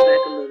to pull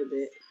back a little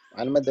bit.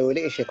 macluumaadda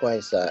weli isha ku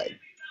haysaa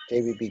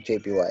JBP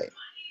JPY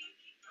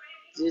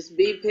Just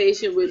be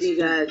patient with me,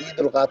 guys.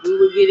 We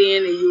will get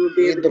in and you will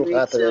be able to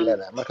make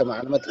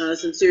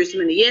some serious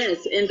money. Yes,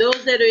 and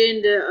those that are in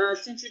the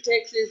Central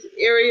Texas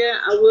area,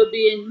 I will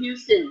be in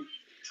Houston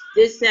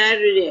this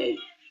Saturday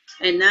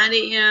at 9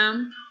 a.m.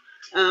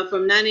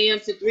 From 9 a.m.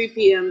 to 3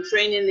 p.m.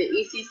 training the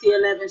ECC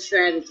 11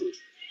 strategy.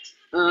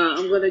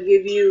 I'm going to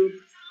give you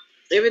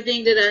everything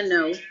that I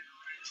know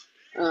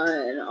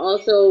and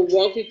also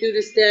walk you through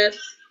the steps,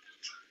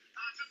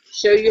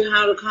 show you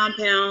how to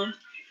compound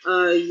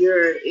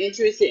your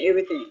interest in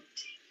everything.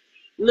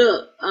 Look,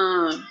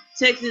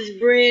 Texas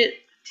bread,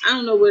 I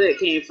don't know where that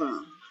came from.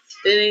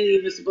 That ain't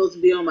even supposed to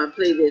be on my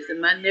playlist. And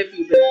my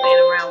nephew been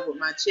playing around with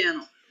my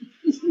channel.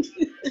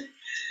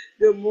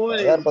 Good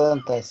morning. Yeah,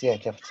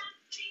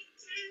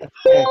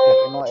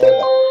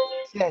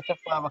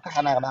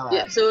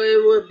 so it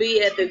will be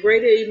at the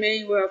Greater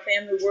Emmanuel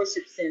Family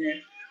Worship Center,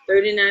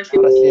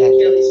 3915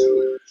 Kelly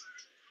Street.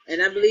 And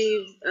I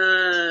believe,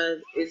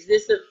 is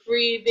this a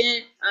free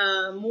event,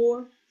 more?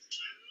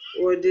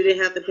 Or do they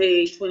have to pay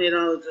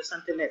 $20 or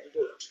something at the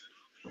door?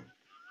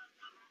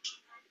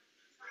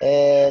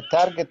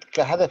 target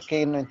ka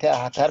hadafkeenu intee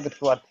aha target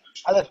ku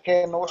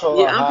hadafkeenu wuxuu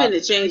ahaa I'm going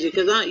to change it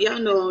cuz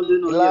y'all know I don't do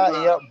no ilaa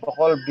iyo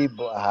 100 bib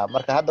aha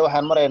marka hadda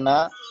waxaan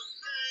maraynaa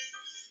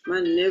my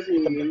nephew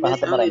I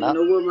don't even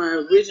know where my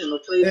original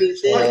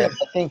playlist is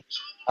I think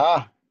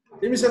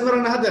imisan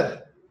marana hadda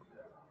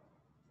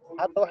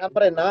waxaan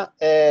maraynaa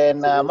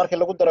markii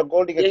lagu daro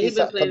goldiga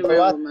kiisa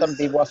 70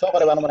 bib waa soo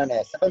qoray baan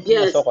maraynaa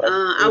 70 soo qoray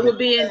I will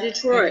be in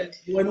Detroit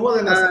when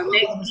wadana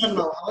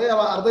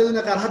waxaa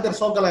ardayda qaar hadda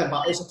soo galeen ba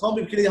ay 70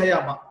 bib kaliya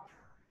hayaaba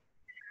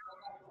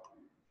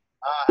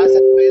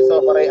asad way soo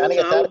qoray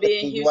aniga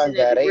targetkii waan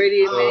gaaray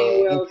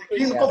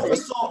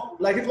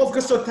laakiin qof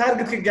kasto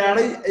targetka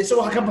gaaray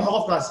isagoo ka baxo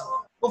qofkaas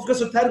qof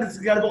kasto targetka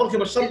gaaray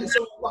 5%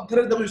 isagoo wax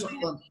kale daba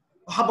shaqeeyaan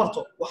waxa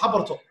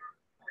barto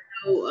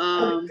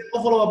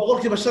qof walba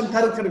 5%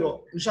 target ka dhigo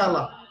insha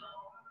Allah.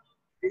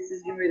 This is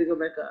getting ready to go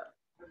back up.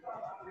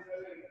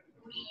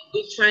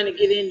 He's trying to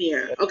get in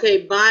there. Okay,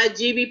 buy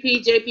GBP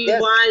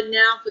JPY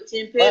now for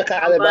 10 pips.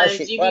 I'm buying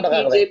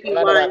GBP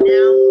JPY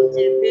now for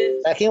 10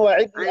 pips.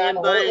 I am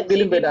buying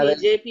GBP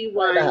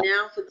JPY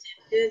now for 10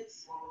 pips.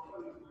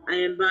 I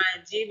am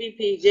buying GBP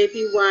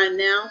JPY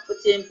now for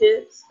 10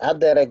 pips. I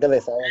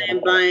am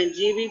buying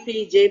GBP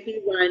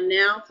JPY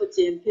now for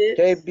 10 pips.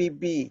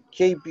 JBP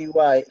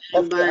JPY.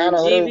 I'm buying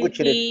GBP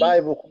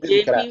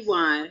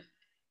JPY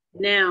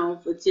now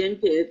for 10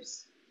 pips.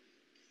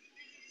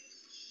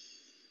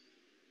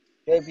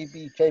 JBP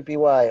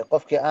JPY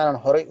qofkii aanan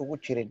horay ugu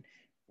jirin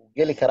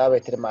geli karaa bay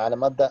tiri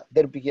macluumaadda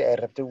darbigii ay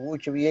rabtay uu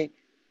jabiyay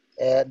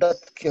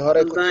dadkii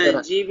horay ku jiray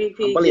GBP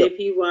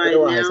JPY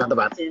now for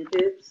 10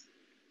 pips.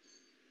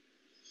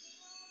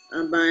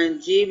 I'm buying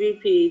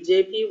GBP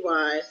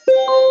JPY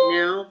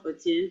now for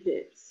 10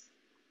 pips.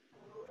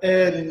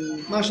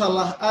 Masha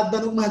Allah aad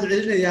baan u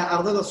mahadcelinayaa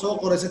ardayda soo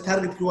qoraysa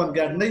targetkii waan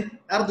gaadhnay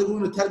ardaygu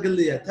inuu target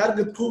leeyahay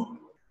targetku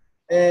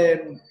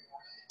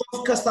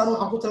qof kasta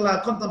waxaan ku talaa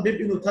konton bib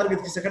inuu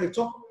targetkiisa ka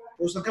dhigto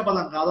uusan ka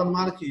badan qaadan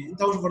maalinkii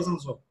inta uu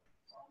farsanayso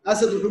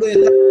asad wuxuu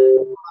leeyahay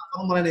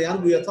aan malaynayaa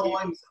anigu yato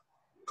waa imisa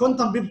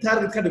konton bib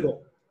target ka dhigo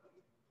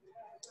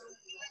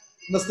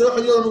nasteexo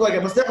iyadoo nuga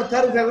nasteexo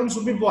targetka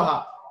inuu bib buu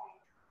ahaa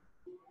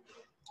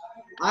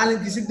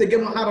maalinkii si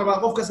degan waxaan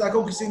rabaa qof kasta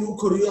akoonkiisa inuu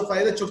koriyo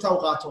faa'iido joogta u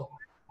qaato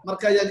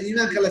marka ayaan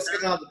iimaanka la iska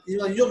qaado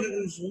iimaan yoqi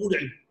isugu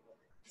dhicin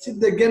si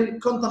degan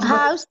konton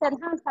ها أستاذ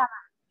هانسا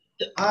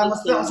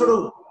maslaxa soo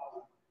dhow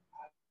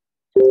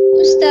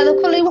أستاذ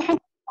كل واحد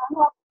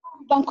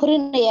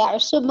بانكورين يا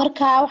عصب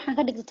مركا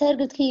وحنا كده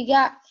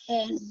تارجتكيجا 50%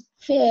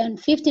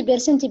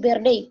 per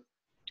day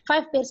 5%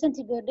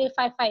 per day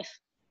 5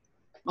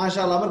 ما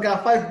شاء الله marka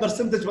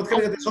 5% bad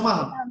kaliya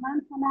Soomaha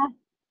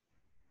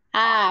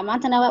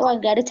maantana waan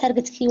gaadhay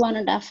targetkii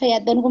waana dhaafay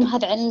aad baan ugu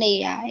mahad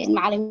celinayaa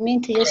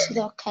macallimiinta iyo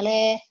sidoo kale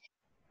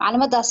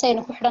macluumaadaas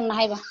aynu ku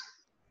xidhannahayba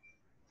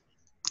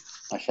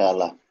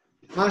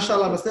ما شاء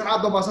الله بس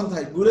عاد baasan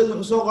tahay guuleed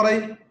wuxuu soo qoray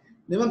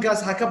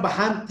nimankaas ha ka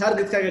baxaan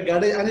targetkaaga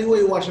gaadhay aniga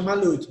way waa shimaal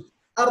looyto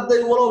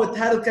arday walba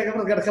targetkaaga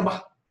marka gaadhay ka bax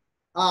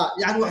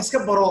yani wax iska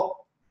baro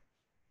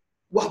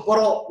wax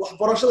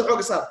barashada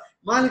xoog saar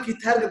maalinkii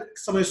target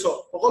samayso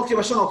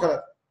boqolkiiba 5 oo kale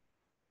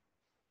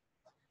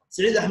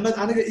سعيد أحمد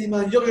أنا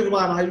إيمان يوغي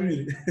بان هاي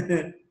ويري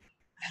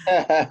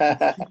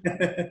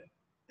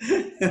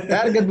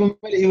تارجت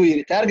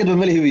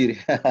بملي ويري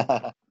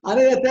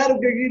أنا تارجت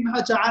جيم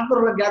حتى عن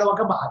مرة قاعد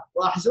وكبحت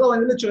وأحسبه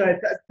وأنا اللي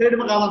شغال تاني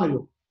ما قال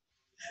أنا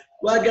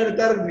وقاعد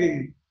تارجت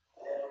جيم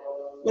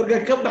ورجع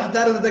كبح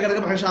تارجت ده قاعد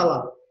كبح إن شاء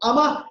الله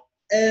أما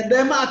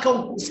دائما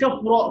أكون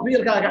سكفر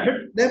ريال كأ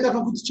حد دائما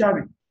أكون كنت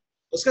تشابي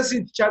بس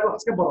كسي تشابي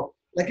وسكبره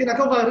لكن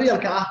أكون ريال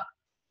كأ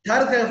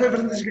تارجت كأ في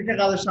فرنسا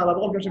كقاعد إن شاء الله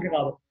بقول كم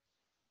كقاعد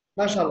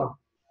ما شاء الله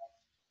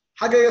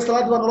حاجه يا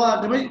صلاه والله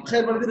قمي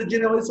خير من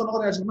الجنه ولسه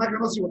نقول يا شيخ ما كان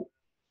مسوي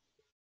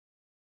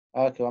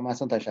اوكي وما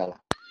سنت ان شاء الله.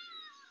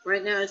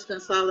 Right now it's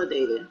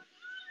consolidated.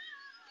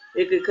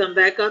 It could come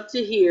back up to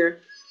here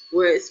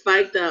where it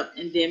spiked up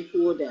and then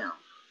pull down.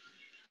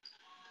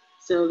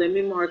 So let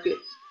me mark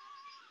it.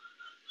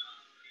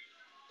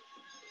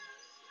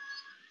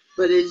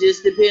 But it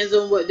just depends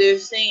on what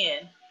they're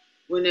saying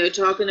when they're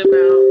talking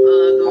about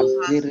those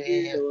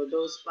hostages or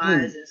those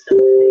spies and stuff.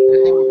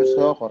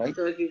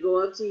 So it could go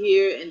up to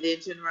here and then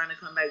turn around and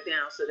come back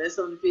down. So that's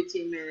only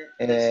 15 minutes.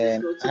 Let's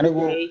just go to the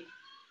day.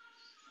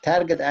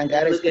 Target and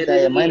garis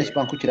kaya minus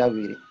ban ku jira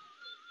wiiri.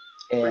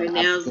 Right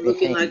now it's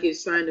looking like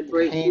it's trying to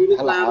break through the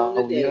cloud on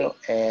the day.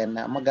 And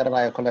ma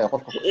garanayo kolay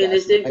qofka ku and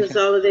it's in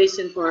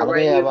consolidation part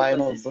right here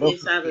because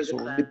it's inside of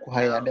the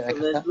cloud.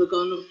 So let's look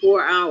on the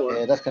 4 hour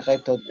dadka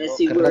qaybtood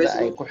kirada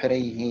ay ku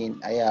xiran yihiin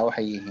ayaa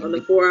waxay yihiin on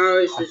the 4 hour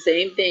it's the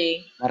same thing.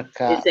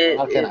 Marka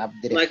halkan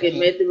like it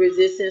met the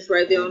resistance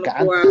right there on the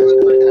 4 hour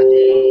but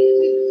today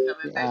it's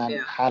coming back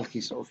down.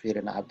 xaalkiisa u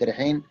fiirina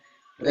Cabdiraxiin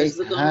let's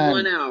look on the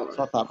 1 hour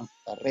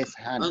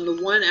on the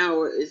 1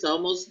 hour it's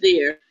almost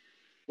there.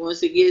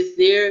 Once it gets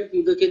there, if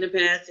you look in the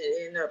past, it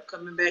ends up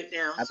coming back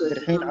down. So it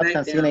come back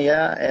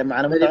down.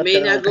 But it may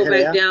not go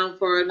back down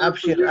far enough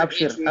for your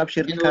entry. You know, if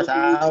you use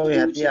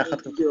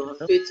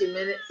 15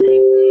 minutes,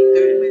 same thing.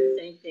 30 minutes,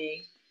 same thing.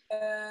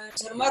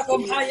 Sharmarke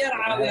maxaa yar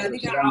caawiya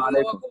adiga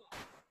caawiyo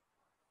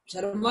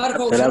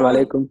Sharmarke السلام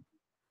عليكم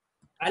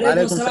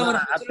عليكم السلام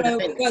ورحمة الله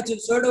وبركاته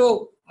soo dhawow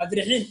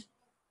Cabdiraxiin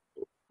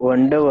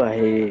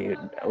wandhawahay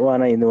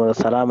waana idin wada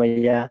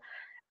salaamayaa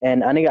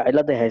aniga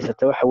cilada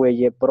haysata waxa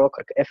weeye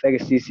brokerka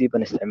FXCC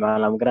ban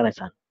isticmaalaa ma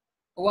garanaysaan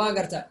waa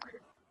garta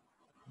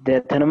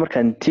deetana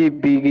markaan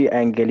TB-gii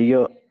aan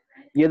geliyo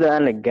iyadoo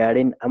aan la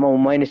gaadhin ama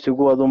minus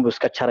ugu wadun buu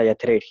iska jaraya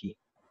trade-kii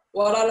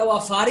walaalo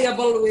waa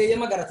variable weeye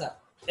ma garata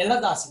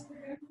ciladaasi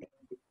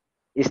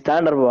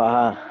standard buu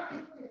ahaa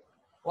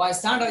waa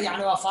standard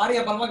yani waa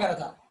variable ma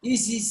garata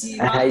ECC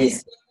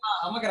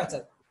ma garata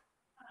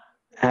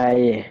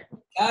haye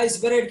guys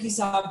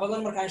bareedkiisa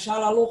badan marka insha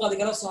Allah luuqada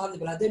kala soo hadli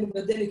bal hadaynu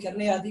bedeli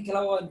karnay hadii kala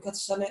waan ka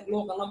tashanay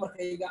luuqa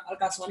numberkayga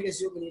halkaas waan iga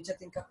soo geliyay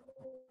chatting-ka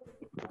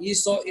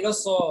ila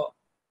soo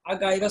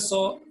aga iga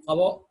soo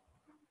qabo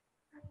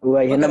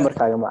waa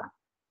numberkaaga ma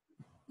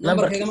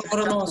numberkayga ma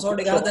qorano waan soo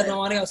dhigay hadda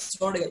waan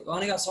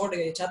aniga soo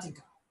dhigay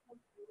chatting-ka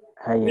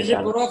haye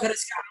wixii broker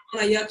iska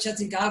caawinaya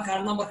chatting-ka halka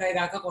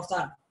numberkayga ka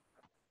qortaan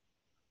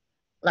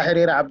la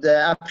xiriira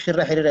abshir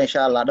la xiriira insha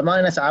Allah dhamaan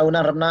inaan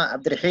caawinaan rabnaa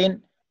Cabdiraxiin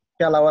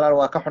insha Allah walaal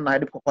waa ka xunnahay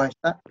dhibka ku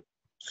haysta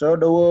soo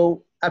dhawow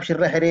abshir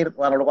la xiriir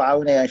waana lagu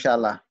caawinayaa insha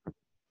Allah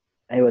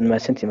aywaad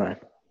maasantii macaan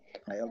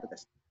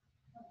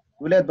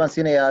guuleed baan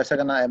siinayaa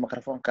isagana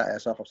mikrofoonka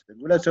soo qabsatay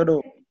guuleed soo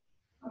dhawow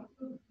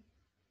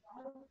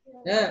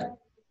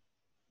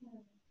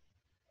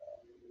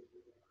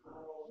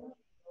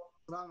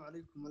السلام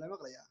عليكم ولا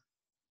مقليا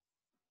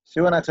si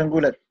wanaagsan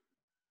guuleed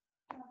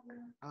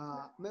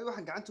ما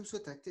waxaan gacanta u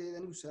soo taagtay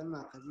anigu su'aal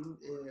ma qadin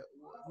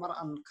mar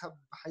aan ka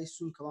baxay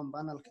suunka baan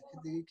banalka ka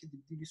digay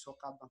kadib dib soo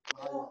qaad baan ku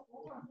hayo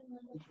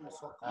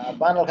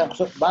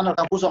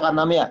banalkan ku soo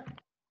qaadnaa miya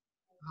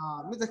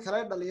mid kale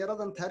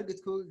dhalinyaradan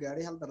targetkooga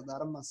gaaray hal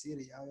dardaaran baan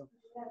siinayaa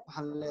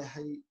waxaan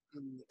leeyahay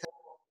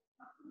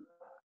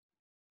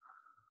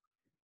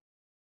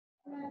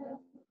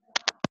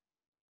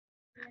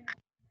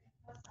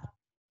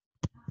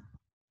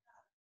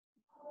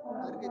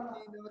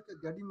targetkiina marka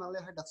gaadhi ma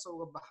leeyahay dhaqso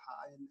uga baxa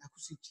ha ku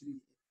sii jirin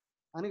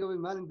aniga way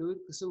maalin dawlad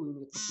ka soo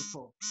weynay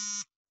qabto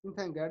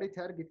intaan gaadhay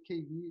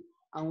targetkaygii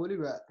aan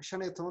weliba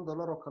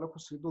 $15 oo kale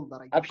kusii dul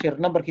daray abshir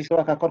numberkiisa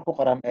waa ka kor ku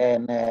qoran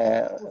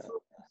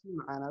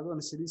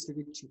macaanaadoona saliis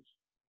kaga jir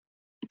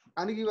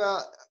anigii baa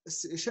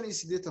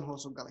 85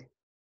 hoos u galay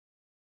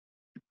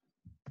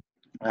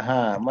aha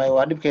may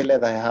waa dhibkay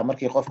leedahay ha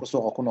markii qofka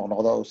suuqa ku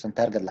noqnoqdo uusan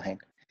target lahayn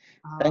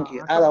thank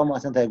you aad u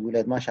mahadsantahay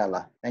guuleed masha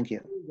Allah thank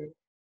you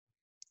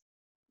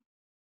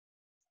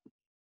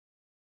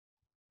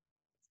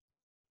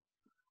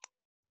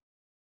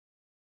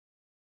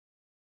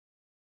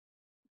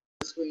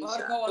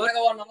marka walaga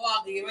waa noo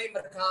qiimay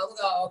marka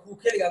adiga oo ku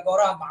kaliya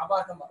gooraha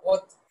macbaarka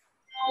wad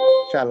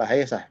insha Allah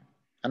hay sax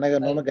anaga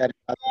nooma gaarin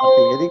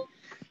waqtiyadi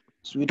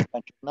Sweden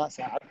baan joognaa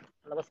saacad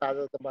 2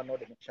 saacadood baan noo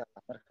dhigay insha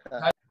Allah marka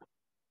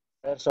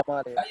reer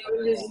Soomaaliya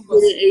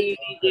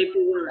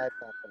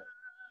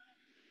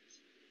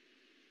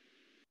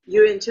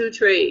you're in 2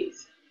 trades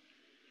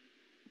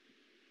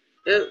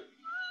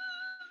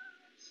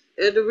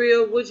the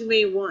real what you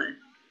mean one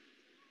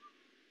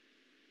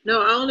no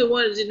I only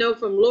wanted to know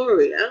from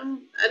Lori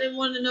I didn't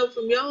want to know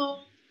from y'all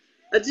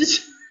I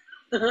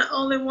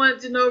only wanted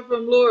to know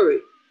from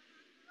Lori.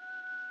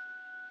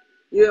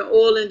 You're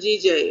Oil and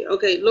GJ.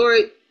 Okay,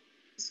 Lori,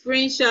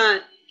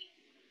 screenshot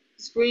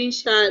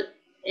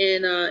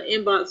and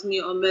inbox me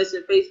on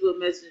Facebook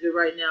Messenger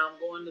right now. I'm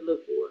going to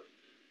look for it.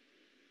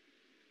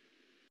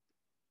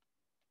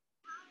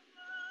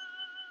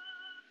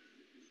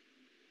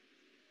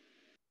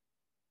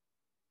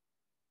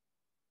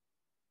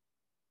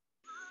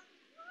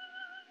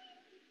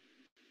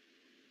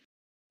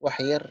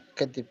 waxyar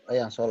kadib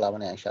ayaan soo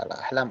laabanaya insha Allah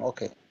ahlam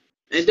okay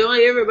and don't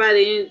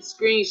everybody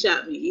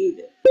screenshot me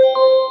either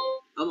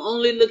I'm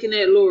only looking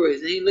at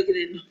Lori's I ain't looking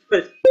at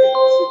nobody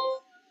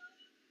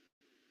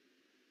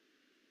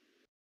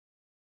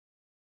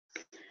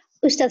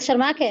Ustad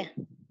Sharmarke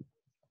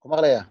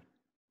kumaqlaya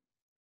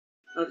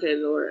okay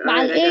Lori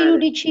macal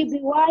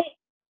AUDGBY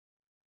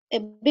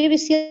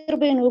BBC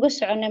baynu uga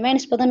soconay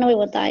minus badanna way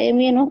wadaa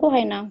miyaynu ku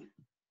haynaa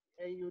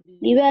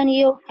diiwaan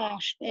iyo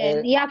cash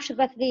yaab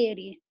shirkad ka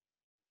yeeriye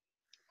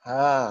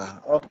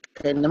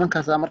okay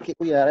nimankaas markii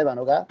u yeeray baan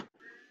ogaa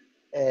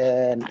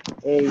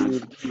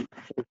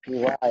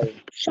AUDGBY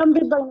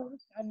shambi baynu uga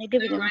soconay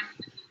gabadha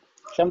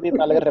shambi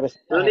baa laga rabay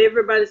don't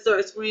everybody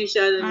start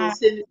screenshotting and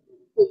sending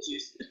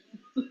pictures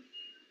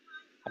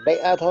haday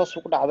aad hoos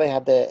ugu dhacday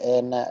hade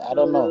I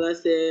don't know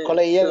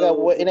kale iyaga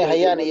inay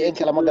hayaan iyo in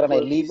kala ma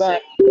garanay liiba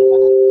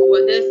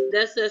well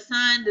that's a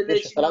sign to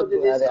let you know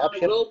that it's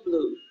going to go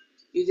blue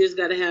you just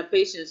got to have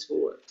patience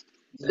for it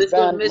let's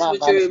go mess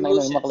with your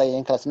emotions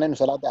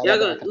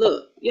look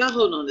y'all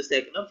hold on a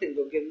second I'm finna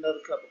go get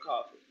another cup of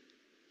coffee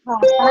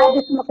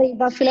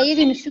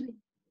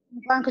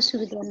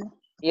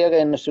iyaga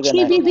in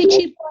suganaa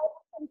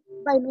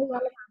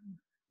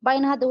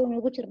bayna hadda waynu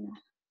ugu jirnaa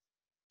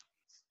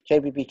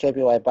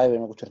JPY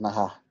baynu ugu jirnaa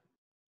ha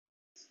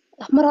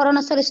mar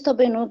horena salisto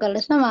baynu u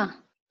galnay sama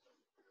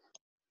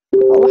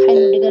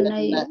waxaynu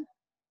dhiganay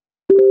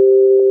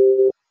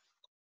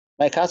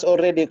my kaas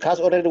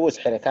already was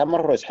xire kaamar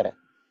hore is xire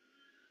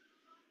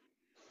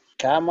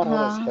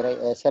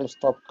self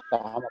stop ka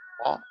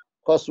amarka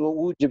koos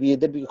uu jabiyay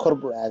darbiga kor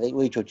buu aaday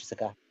way joojisay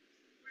ka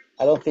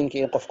I don't think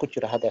in qof ku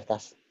jiro hadda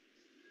taas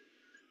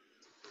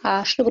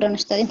shukran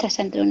ustaad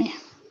intaasaan doonaya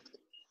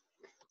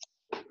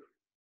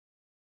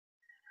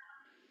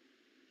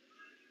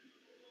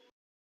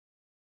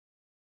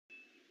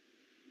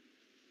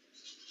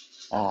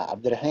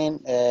Cabdiraxiin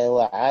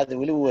waa caadi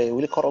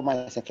weli kor uma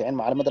aysan kicin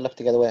macluumaadda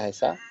laftigeeda way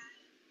haysaa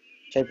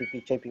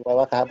JPY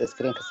waa ka hadda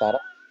screen ka saara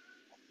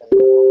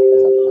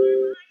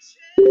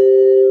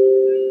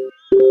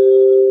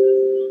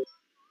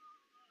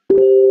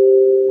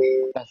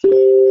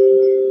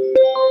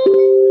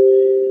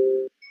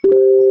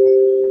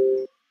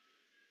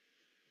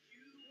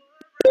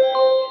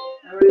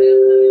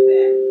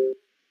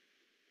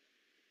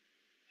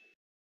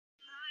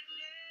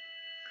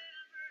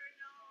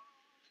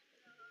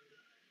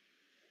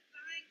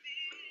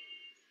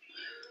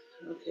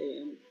Okay,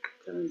 I'm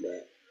coming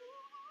back.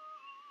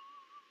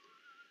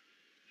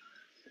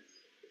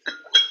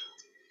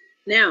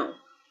 Now,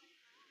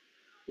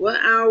 what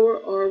hour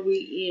are we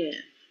in?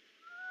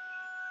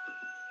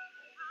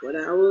 What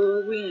hour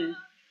are we in?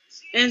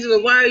 Angela,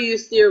 why are you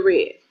still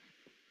red?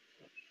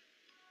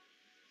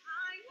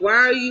 Why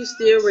are you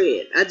still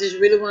red? I just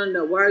really want to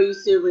know. Why are you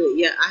still red?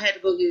 Yeah, I had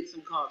to go get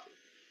some coffee.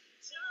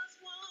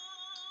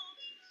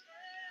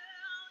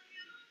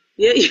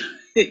 Yeah,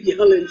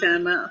 y'all in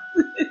time out.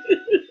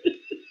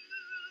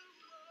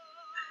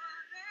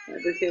 I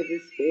just had to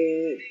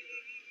scared.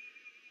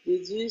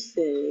 Did you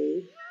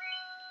say?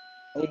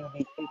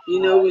 You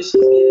know when she's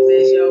getting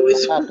mad, she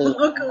always walk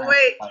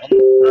away.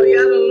 Oh,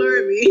 y'all don't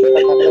learn me.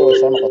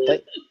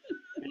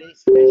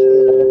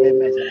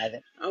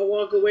 I'll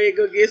walk away and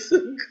go get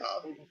some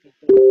coffee.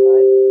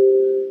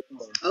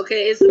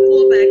 Okay, it's a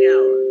pullback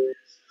hour.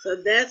 So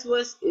that's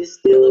what is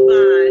still a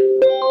buy.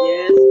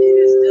 Yes, it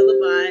is still a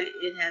buy.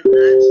 It has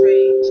not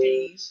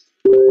changed.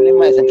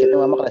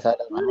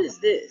 What is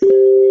this?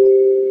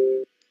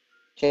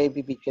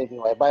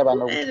 JPY buy baan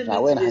ugu jirnaa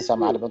wayna haysaa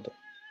macluumaaddu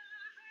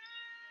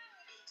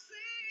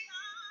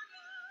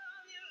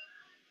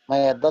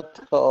maya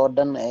dadka oo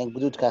dhan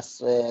guduudkaas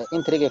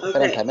intrigay ku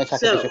xiran tahay meesha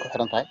ka gashay ku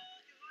xiran tahay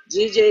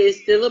GJ is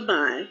still a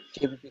buy.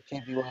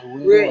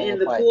 We're in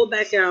the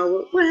pullback hour.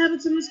 What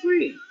happened to my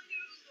screen?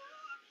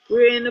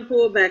 We're in the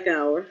pullback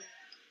hour.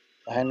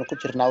 waxaynu ku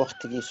jirnaa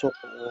waqtigii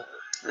suuqa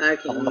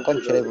uu noqon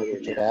jiray buu ku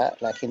jiraa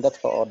laakiin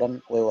dadka oo dhan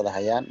way wada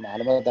hayaan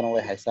macluumaadana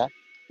way haysaa.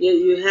 Yeah,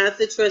 you have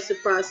to trust the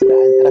process.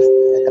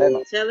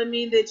 Telling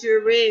me that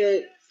you're red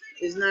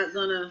is not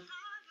gonna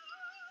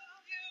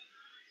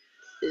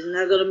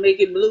make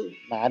it blue.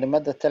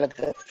 macluumaadda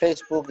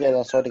Facebook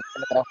yeedan soo dhigay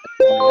Telegram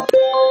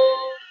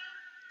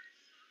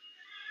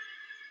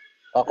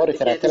waa qori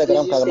karaa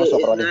Telegramkaaga noo soo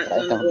qoro dhigi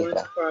karaa intaan dhigi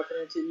karaa.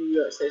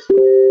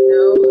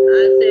 No,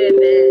 I said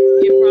that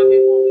you probably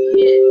won't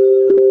hit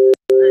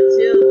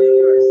until New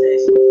York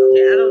session.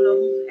 Okay, I don't know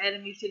who's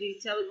adding me to these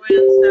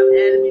telegrams. Stop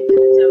adding me to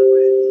the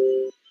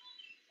telegrams.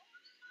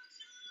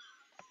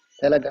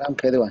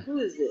 Telegramkeedi waa. Who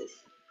is this?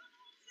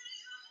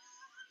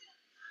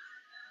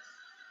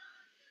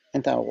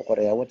 intaan ugu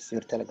qorayaa what's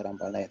your Telegram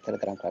baa leeyahay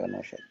Telegramkaaga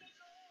noo sheeg.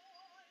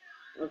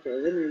 Okay,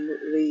 let me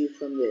leave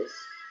from this.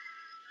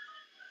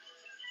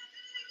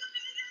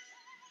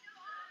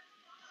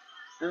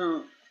 I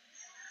don't.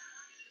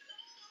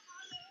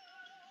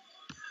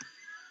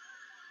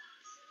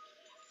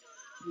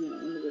 Yeah,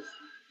 I'm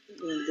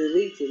gonna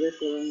delete you. That's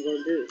what I'm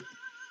gonna do.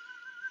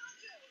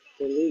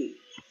 Delete.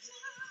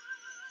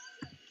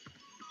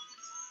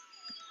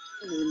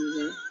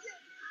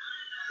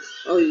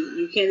 Oh,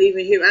 you can't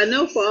even hear. I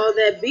know for all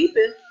that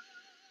beeping,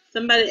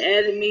 somebody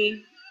added me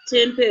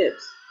 10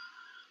 pips.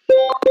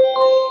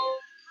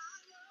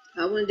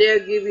 I wouldn't dare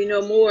give you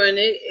no more, and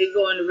it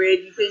go in the red.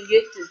 You couldn't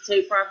get to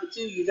take profit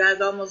too. You guys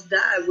almost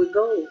died with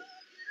gold.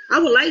 I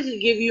would like to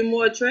give you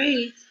more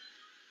trades.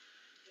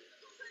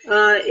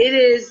 It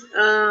is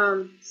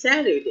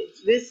Saturday.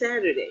 This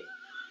Saturday.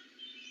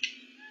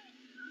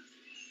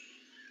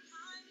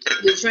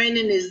 The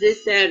training is this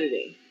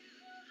Saturday.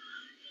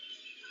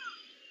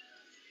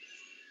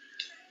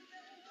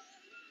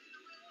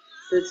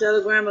 The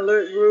Telegram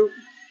alert group.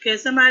 Can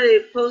somebody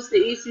post the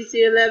ECC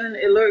 11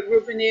 alert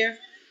group in there?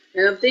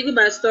 And I'm thinking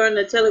about starting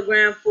a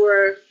Telegram for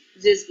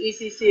just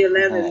ECC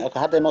 11.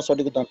 hadda noo soo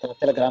dhigi doontaa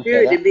Telegramkeeda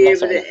Period, to be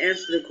able to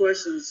answer the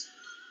questions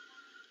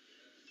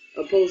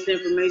or post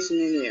information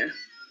in there.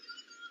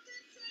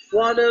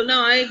 Waldo, no,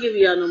 I ain't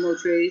giving y'all no more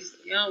trades.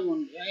 Y'all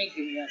want? I ain't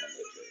giving y'all no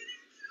more trades.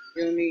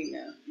 You know what I mean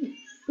now?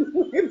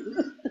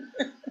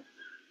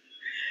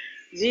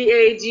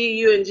 GA,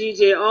 GU, and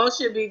GJ all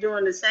should be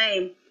doing the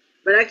same,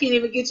 but I can't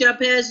even get y'all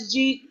past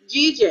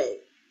GJ.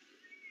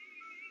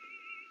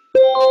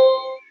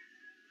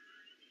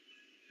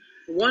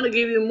 I want to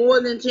give you more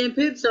than 10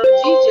 pips on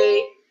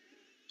GJ.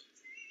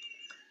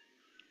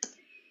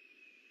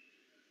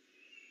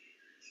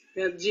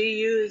 Got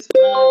GU is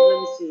going on. Let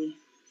me see.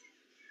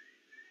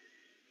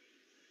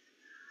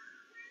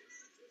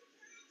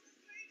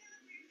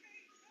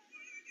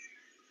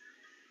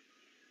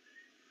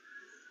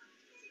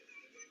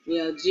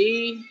 Yeah,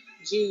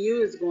 GU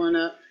is going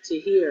up to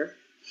here.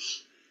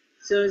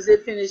 As soon as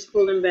it finishes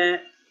pulling back.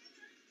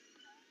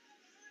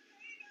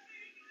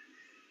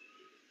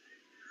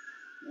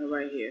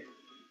 Right here.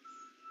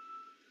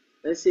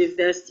 Let's see if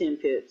that's 10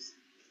 pips.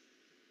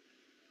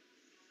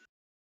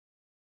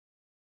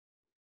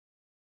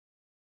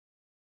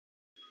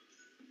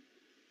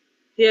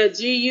 Yeah,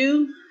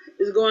 GU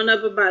is going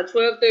up about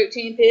 12,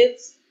 13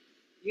 pips.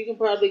 You can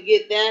probably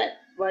get that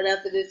right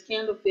after this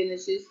candle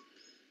finishes.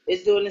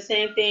 It's doing the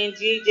same thing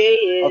GJ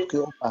is.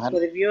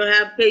 But if you don't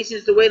have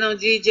patience to wait on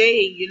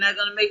GJ, you're not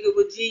going to make it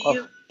with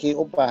GU.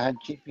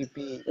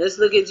 Let's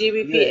look at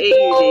GBP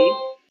AUD.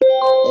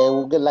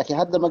 laakiin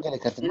hadda ma geli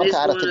kartid marka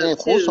aragtid inay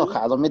kuu soo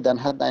kacdo midan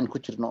hadda aan ku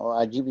jirno oo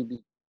ah GBP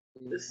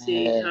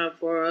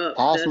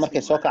taas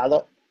markay soo kacdo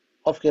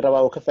qofkii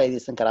rabaa uu ka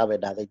faa'iideysan karaa bay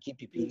dhahday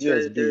GBP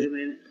USD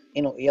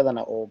inuu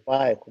iyadana uu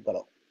buy ku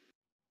galo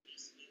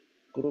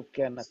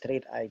groupkeena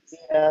trade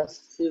ideas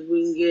see if we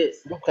can get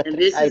and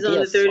this is on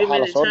the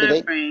 30-minute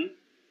time frame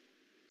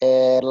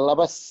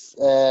laba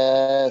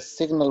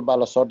signal baa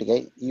la soo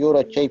dhigay euro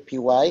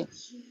JPY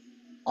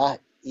ah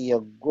iyo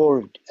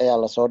gold ayaa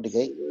la soo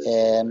dhigay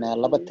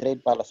laba trade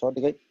baa la soo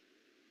dhigay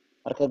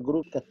marka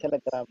groupka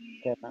Telegram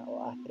keena oo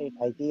ah trade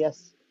ideas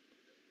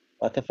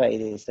waa ka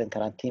faa'iideysan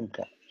karaan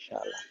teamka insha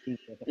Allah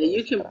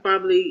you can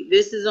probably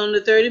this is on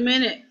the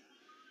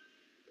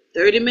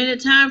 30-minute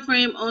time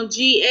frame on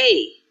GA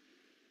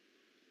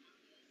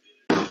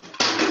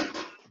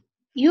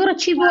euro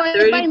JPY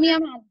buy me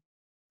man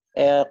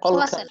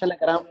qolka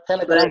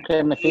Telegram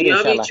keena fiiri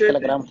insha Allah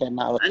Telegram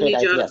keena oo trade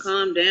ideas I need y'all to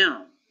calm down.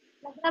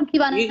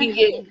 You can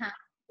get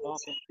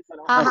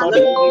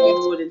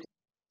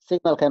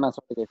signal can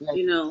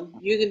you know,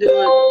 you can do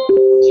a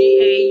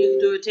GA, you can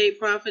do a take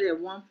profit at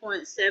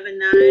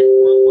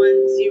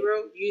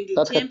 1.79110. You can do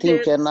 10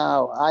 pips.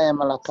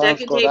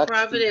 Second take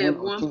profit at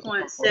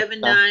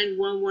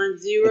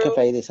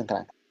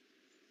 1.79110.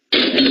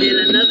 And then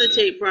another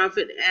take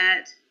profit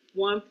at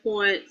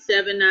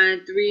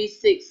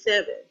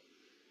 1.79367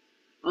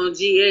 on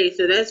GA.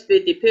 So that's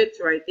 50 pips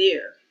right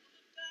there.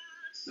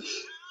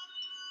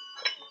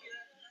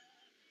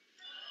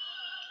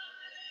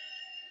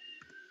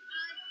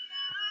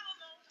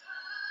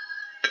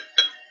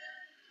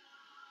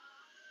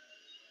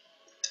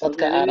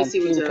 dadka aanan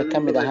tiimka ka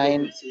mid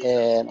ahayn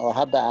oo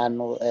hadda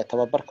aanu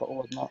tababarka u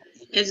wadno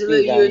Angela,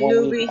 you're a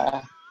newbie.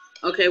 ah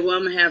Okay, well,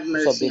 I'm gonna have soo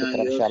mercy biiri on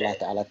kara you. insha Allah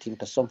Okay. taala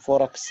tiimka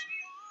SOMFOREX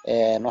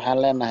waxaan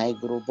leenahay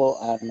gruubo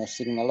aanu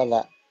signalada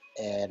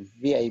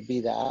VIP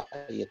da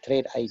iyo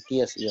trade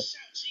ideas iyo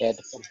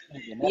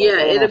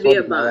Yeah, it'll be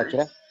a ayaa buy.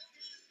 jira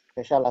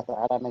insha Allah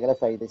taala nagala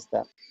faa'iideysta.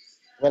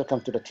 Welcome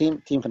to the team.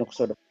 Teamkana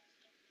kusoo dhaw.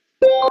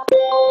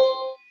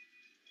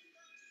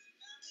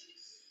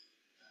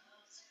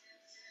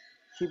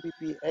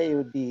 GBP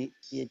AUD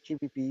iyo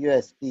GBP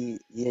USD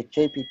iyo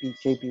JPP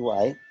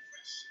JPY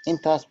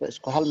intaasba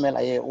isku hal meel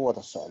ayay u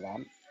wada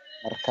socdaan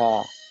marka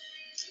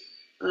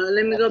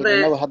Let me go back.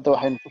 inagu hadda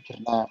waxaynu ku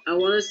jirnaa I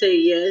want to say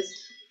yes.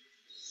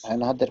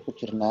 waxaynu hadda ku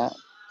jirnaa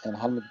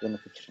hal mid baynu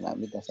ku jirnaa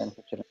midaasaynu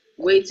ku jirnaa.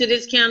 Wait till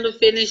this candle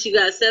finish. You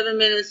got 7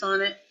 minutes on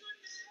it.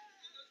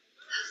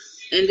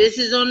 And this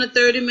is on the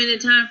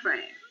 30-minute time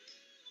frame.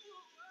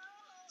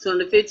 So in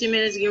the 15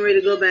 minutes, getting ready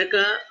to go back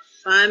up.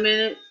 5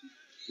 minutes,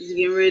 it's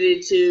getting ready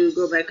to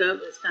go back up.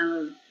 It's kind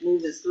of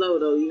moving slow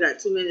though. You got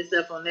 2 minutes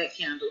left on that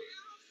candle.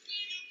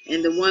 And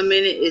the 1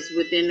 minute is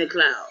within the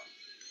cloud.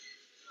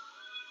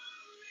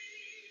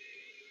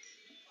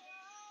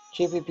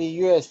 GBP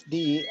USD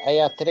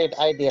ayaa trade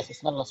ideas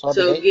isna la soo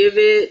So dhigay. give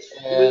it,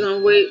 we're going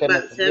to wait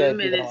about 7 VIP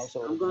minutes.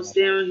 I'm going to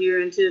stay on here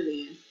until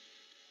then.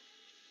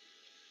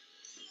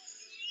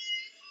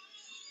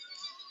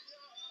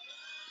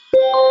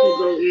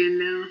 Go in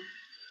now.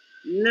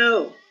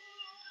 No.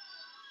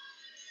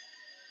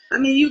 I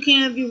mean, you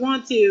can if you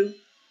want to,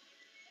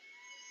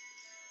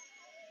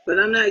 but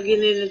I'm not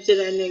getting in into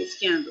that next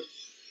candle.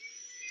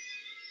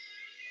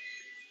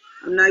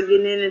 I'm not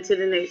getting in into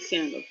the next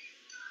candle.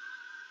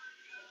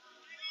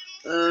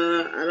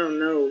 I don't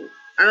know.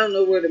 I don't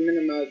know where the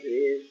minimizer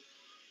is.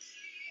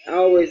 I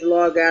always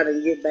log out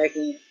and get back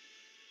in.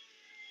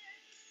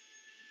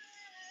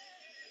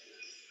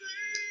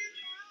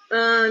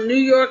 New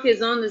York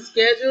is on the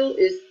schedule.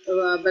 It's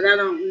but I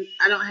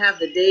don't have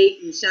the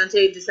date. And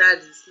Shantae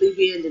decided to sleep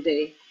in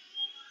today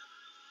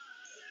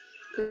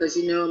because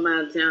you know I'm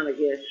out of town, I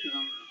guess. I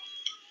don't know.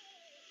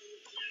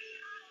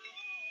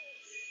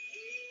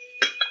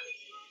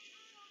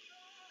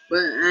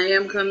 But I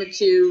am coming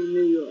to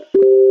New York.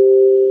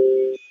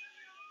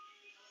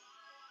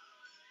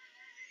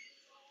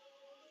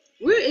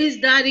 Where is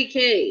Dottie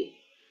K?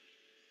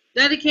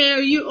 Dottie K,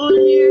 are you on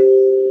here?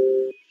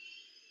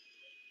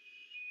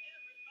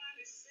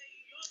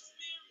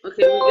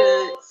 Okay, we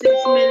got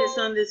 6 minutes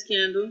on this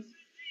candle.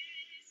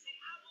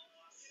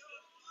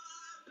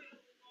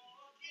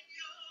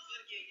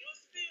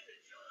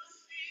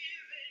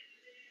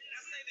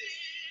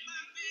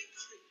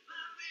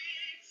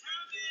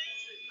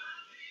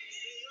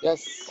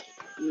 Yes.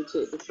 Let me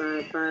check the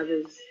 5. 5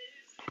 is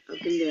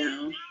up and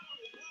down.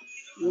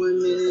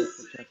 1 minute.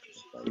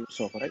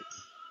 So correct.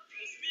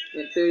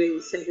 Got 30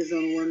 seconds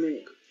on 1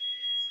 minute.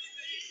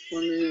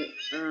 1 minute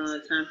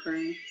time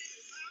frame.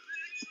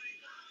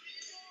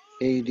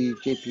 AUD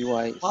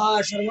JPY.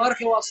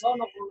 Sharmarke waa soo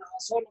noqon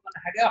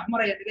xagee wax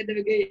maraya naga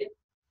dabageeya.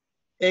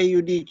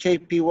 AUD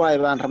JPY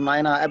baan rabnaa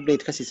inaa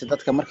update ka siiso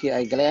dadka markii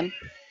ay galeen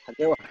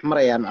xagee wax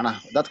marayaan macnaha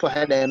dadka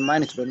waxay dhaheen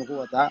minus bay nagu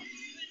wadaa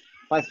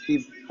 5p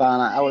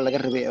baana awal laga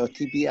rabay oo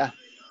TP ah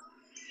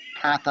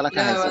maxaa tala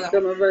ka haysa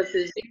Some of us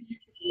is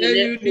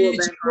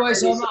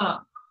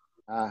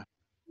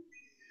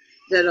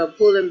that are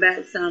pulling back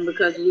some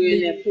because we're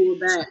in that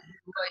pullback.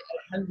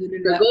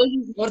 Alhamdulillah.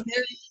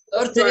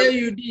 Orta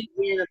AUD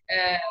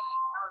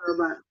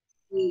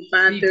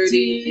 5:30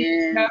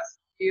 and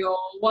iyo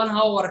 1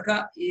 hour ka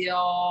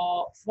iyo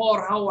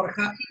 4 hour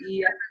ka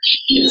iyo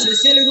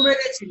silsilagu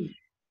beegajin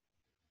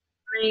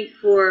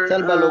for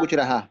salba loogu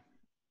jira ha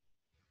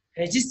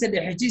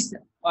xejista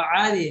waa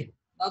caadi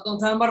ah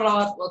doontaan mar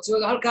labaad waad soo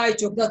halka ay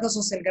joogtaa ka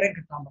soo sel garan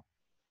kartaa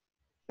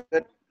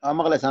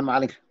maqlaysaan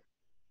macalinka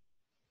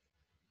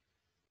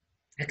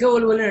ka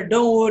walwalina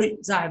don't worry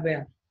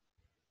saaxiibaya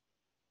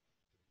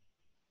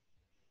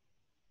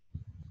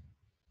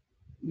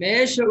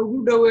meesha ugu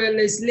dhaweey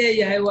la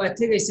isleeyahay waa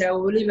tegaysaa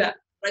waliba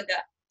raga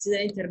sida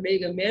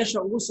interdayga meesha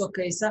ugu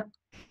sokaysa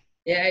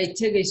ee ay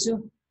tegayso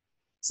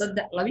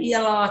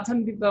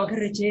 3 baan ka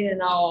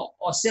rajaynaynaa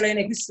oo sila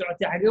inay ku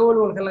socotay xagee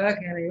walwalka laga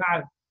keenay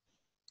macallin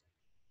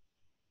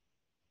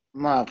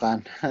ma aqaan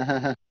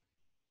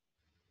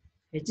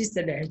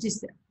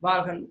xejista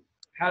baalkan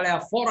waxa la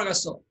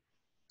foragaso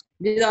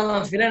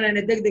midaan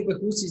filanayna degdeg ba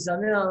ku siisaa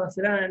midaan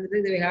filanayna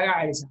degdeg bay kaaga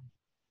celisaa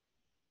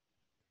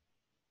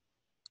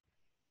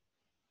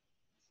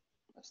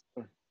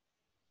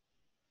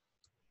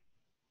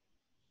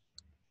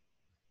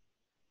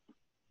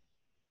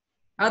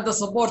hadda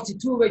support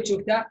 2 bay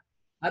joogtaa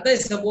hadday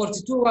support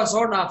 2 ga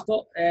soo dhaafto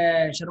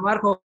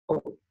Sharmarke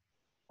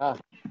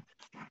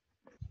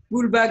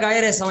pool bag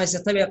ayay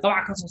samaysatay bay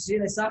qabac ka soo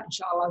siinaysaa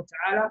insha Allah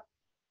taala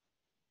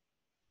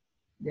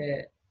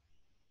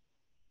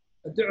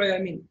adduuco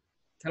yaamin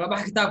kala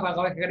bax kitaabka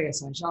qabay kaga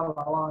dhigaysaa insha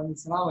Allah waa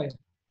salaamayo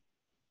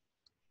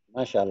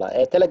Masha Allah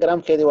Telegram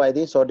keedi waa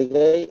idin soo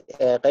dhigay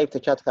qaybta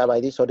chat ka baa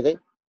idin soo dhigay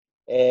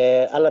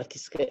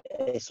alertiska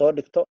ay soo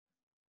dhigto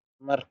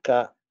marka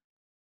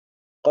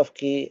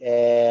qofkii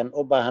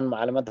u baahan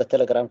macluumaadka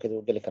telegramkeeda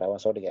uu geli karaa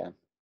waan soo dhigay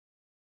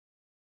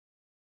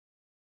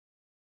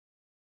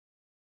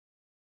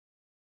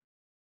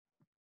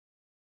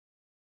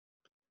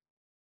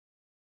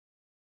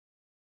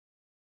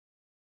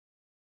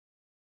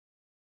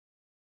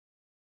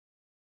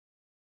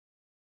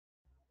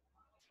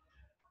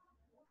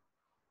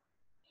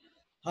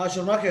ها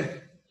Sharmarke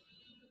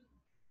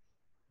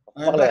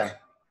I'm maqlayaa back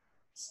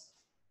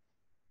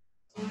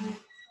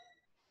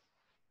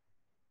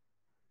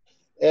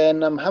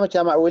maxamed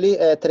jaamac weli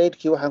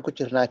tradekii waxaan ku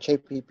jirnaa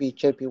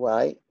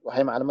JPY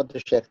waxay macluumaaddu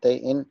sheegtay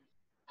in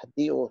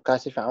haddii uu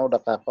kaasi fiican u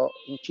dhaqaaqo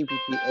in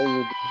GBP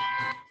AUD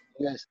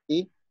USD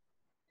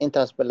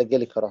intaasba la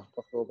geli karo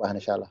qofka u baahan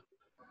insha Allah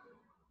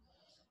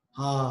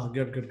ها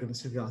good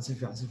سيفيان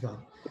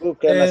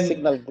groupkeena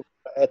signal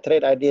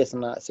trade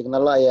ideasna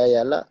signal ayaa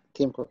yaala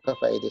teamku ka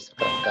faa'iideysan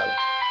kara insha Allah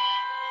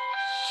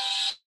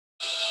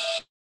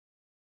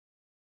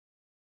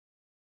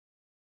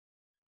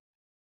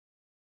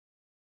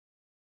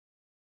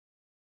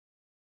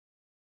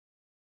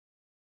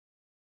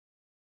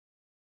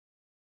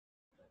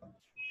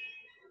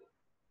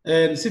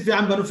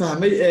سيفيان بنو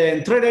فهمي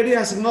trade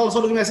idea signal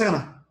soo dhigmay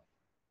isagana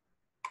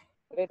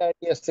trade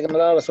ideas signal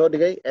la soo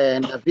dhigay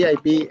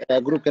VIP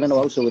groupkeena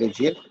waa u soo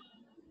wareejiyay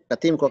ka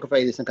teamku ka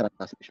faa'iideysan kara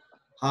taas insha Allah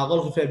ها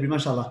قولك في ما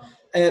شاء الله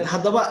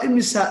haddaba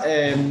imisa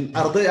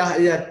arday ah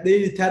ayaa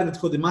daily target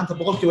koodi maanta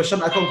boqolkiiba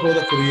 5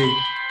 account-kooda koriyay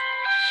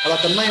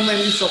halka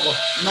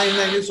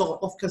 99 isoo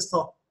qof kasta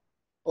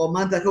oo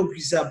maanta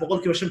account-kiisa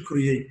boqolkiiba 5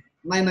 koriyay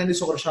 99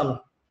 isoo insha Allah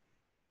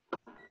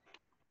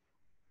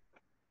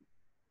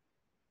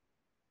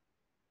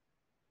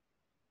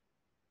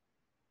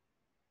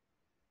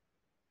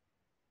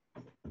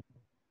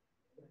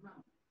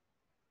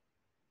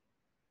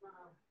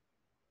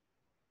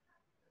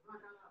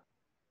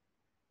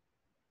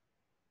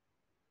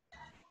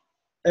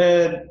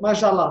ما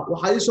شاء الله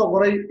waxaa soo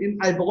qoray in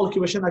ay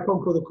boqolkiiba 5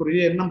 account-kooda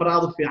koriyeen number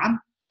aad u fiican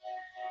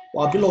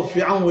waa bilow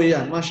fiican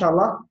weeyaan ma sha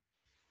Allah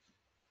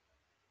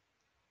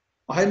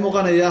waxay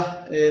muuqanaya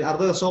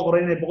ardayda soo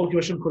qoray inay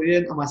boqolkiiba 5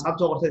 koriyeen ama asxaabta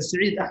soo qortay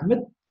Saciid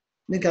Axmed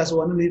ninkaas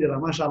waa nin leader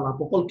ma sha Allah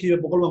boqolkiiba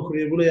 100 waan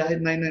koriyay buu leeyahay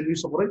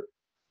 99 soo qoray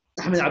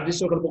Axmed Cabdi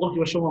soo qoray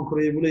boqolkiiba 5 waan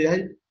koriyay buu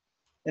leeyahay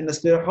in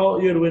nasteexo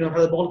iyo weyn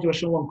waxa boqolkiiba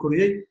 5 waan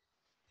koriyay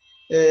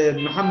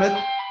maxamed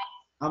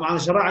ama aan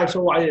sharaacay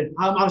soo wacay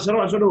ama aan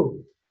sharaacay soo dhow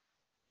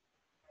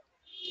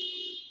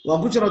waan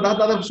ku jira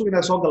hadda adan ku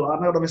sugnaa soo gal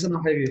anaga dhamaysan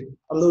waxaygi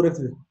alla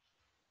wareegtay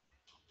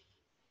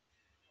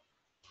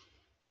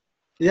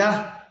ya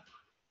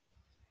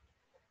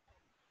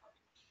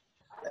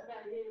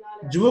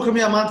jumuk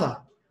miya maanta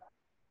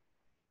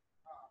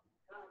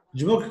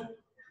jumuk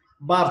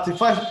barti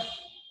 5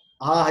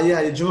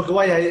 هي jumuk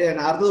way hay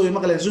ardaydu way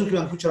maqlayaan zoomki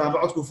baan ku jiraa ba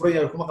codku furan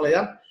yahay ku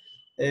maqlayaan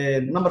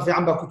number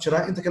fiican baa ku jira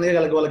inta kan iyaga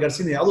laga wala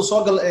gaarsiinaya adu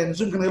soo gal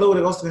zoomka naga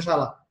wareeg hoosta insha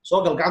Allah soo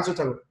gal gacan soo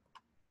tago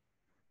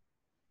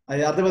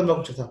ay ardayda ma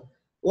ku jirta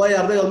way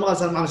ardayda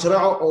maqalsan macna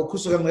sharaaco oo ku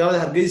sugan magaalada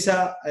Hargeysa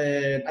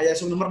ayaa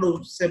isaguna mar dhow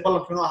say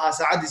ballanka inuu ahaa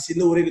saacadiisii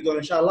la wareegi doono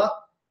insha Allah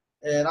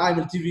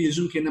IML TV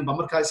zoomkeena ba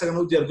marka isagana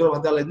u diyaar garow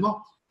hadaa leedmo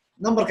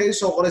numberka ii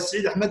soo qoray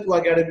Saciid Axmed waa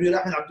gaaray biir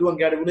Axmed Cabdi waan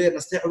gaaray buleeyahay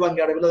nasteex waan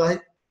gaaray buleeyahay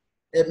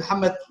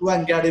محمد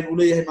وان قاعد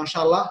بوليه ما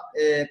شاء الله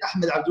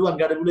احمد عبد وان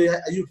قاعد بوليه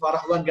ايوب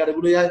فرح وان قاعد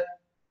بوليه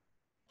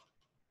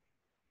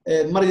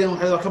مريم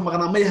waxay ka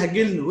maqnaa may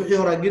hagelin wixii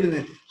hore hagelin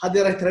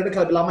hadii ay trade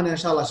kala bilaabmaan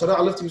insha Allah sharac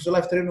laftigiisu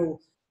live training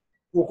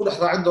uu ku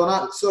dhaxraacin doona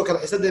sidoo kale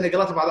xisadeena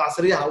galata bacda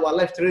casriyaha waa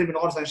live training min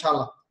qorsa insha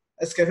Allah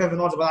SKF min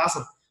qorsa bacda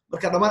casr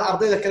marka dhamaan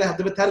ardayda kale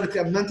hadaba targetka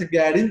ammaanta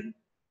gaarin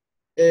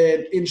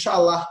insha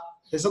Allah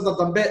xisada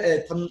dambe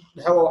tan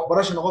waxa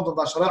waxbarasho noqon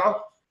doonta sharac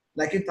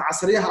لكن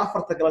تعصريها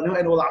أفرت قلنا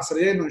إنه وضع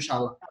عصريين إن شاء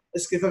الله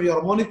إسكيف في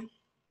هرموني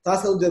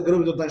تاسع ودي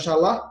الجروب دون إن شاء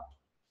الله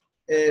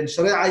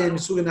الشريعة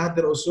يمسوق إن هذا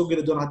الأسوق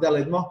اللي دون هذا اللي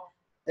يدمه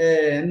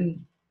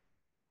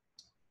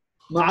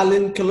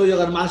معلم كله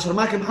يغير مع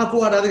شرماكي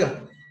محكوا هذا ذا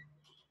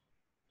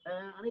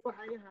أنا أقول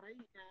حاجة هاي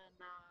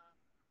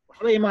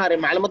وحبي ما هري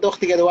معلومات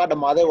وقت كده واحد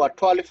ما هذا واحد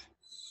 12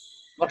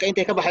 مركا أنت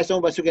كبر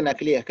حيسون بسوق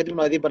النقلية كده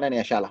ما ذي بناني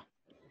إن شاء الله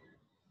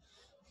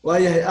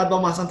waayahay aad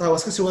baa mahadsantahay waa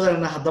iska sii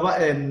wadaynaa haddaba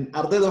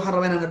ardayda waxaan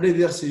rabaa inaan update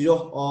yar siiyo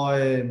oo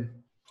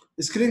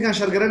screen-kan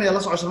share garanaya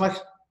la soco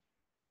Sharmarke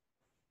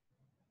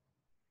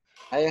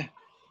haya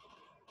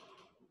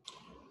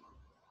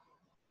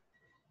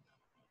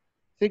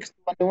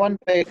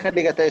 621 bay ka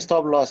dhigatay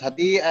stop loss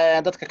haddii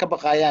dadka ka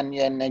baqayaan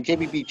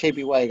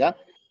JPY-ga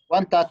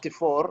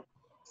 134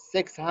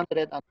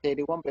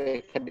 631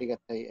 bay ka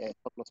dhigatay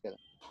stop loss-keeda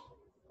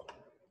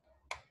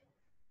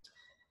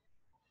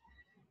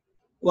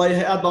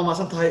waayahay aad baa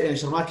mahadsantahay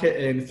Sharmarke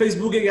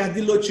Facebook-ga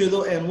hadii loo jeedo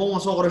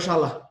waan soo qoray insha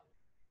Allah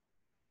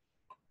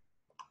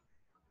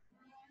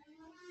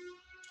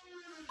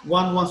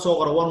one soo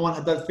qoray one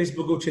hadda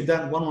Facebook u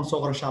jeedaan one soo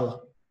qoray insha Allah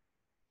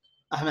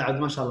Ahmed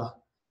Cabdi ma sha Allah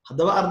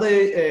haddaba arday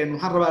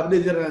waxaan rabaa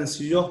update yar aan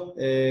siiyo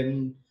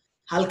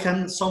halkan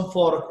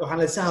SOMFOREX waxaan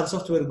leeyahay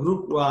Sahalsoftware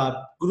group waa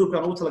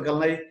groupkan ugu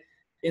talagalnay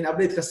in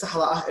update-ka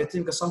saxda ah ee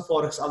teamka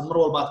SOMFOREX aad mar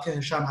walba aad ka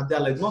heshaan hadii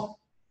la idmo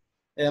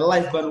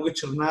live baan uga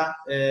jirnaa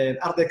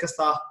arday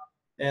kasta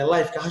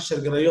live ka hashar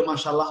garayo ma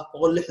sha Allah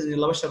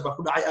 162 shar baa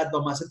ku dhacay aad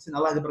baa maasantiin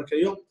Allah idin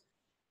barakeeyo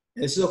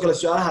sidoo kale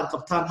su'aalaha aad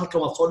qabtaan halkan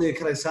waad soo dhigi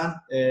karaysaan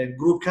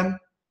groupkan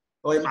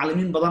oo ay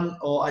macallimiin badan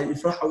oo ay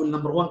ifraax awil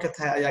number 1 ka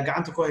tahay ayaa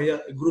gacanta ku haya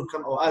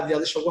groupkan oo aad iyo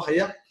aad isha ugu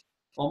haya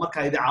oo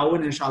markaa idin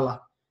caawin insha Allah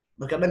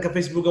marka dhanka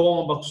Facebook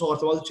waan baa ku soo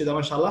qortay waad u jeedaa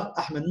ma sha Allah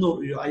Ahmed Nuur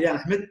iyo Ayaan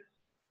Ahmed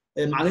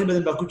macallimiin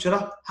badan baa ku jira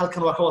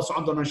halkan waa ka wada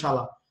socon doona insha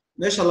Allah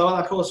meesha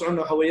labaad ka wada socon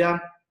waxa weeyaan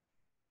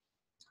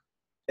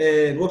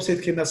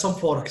website-keena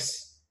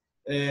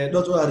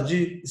SOMFOREX.org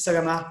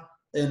isagana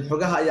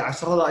xogaha iyo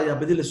casharada ayaa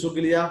badil la soo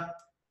geliyaa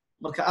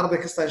marka arday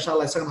kasta insha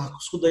Allah isagana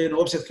isku dayno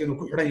website-keenu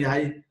ku xiran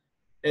yahay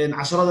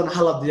casharadana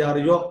hala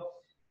diyaariyo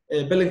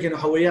balankeena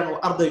waxa weeyaan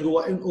ardaygu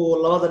waa in uu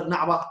labada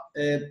dhinacba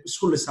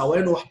isku lisaa waa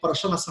inuu wax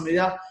barashada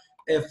sameeyaa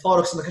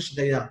forex-na ka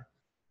shaqeeyaa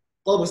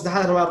qodobka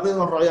saddexaad ee ardayda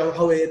oo raaciya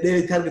waxa weeye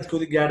daily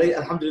target-koodi gaadhay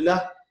alxamdulillah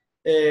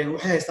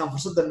waxay haystaan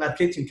fursadda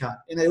marketing-ka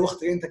inay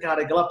waqtiga inta ka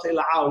haray galabta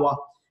ilaa caawa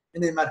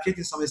inay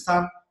marketing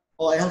sameystaan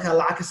oo ay halka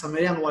lacag ka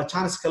sameeyaan waa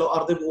chance kale oo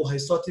ardaygu uu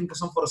haysto teamka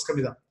SOMFOREX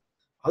kamid ah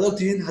waxaad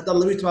ogtihiin hadda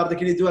 12 arday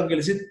kaliya diiwaan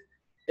gelisid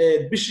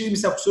bishii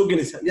imisa ku soo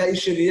gelaysa yaa ii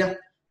sheegaya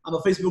ama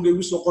Facebook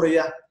igu soo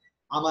qoraya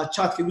ama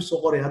chat igu soo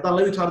qoraya haddaan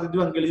 12 arday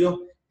diiwaan geliyo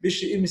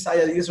bishii imisa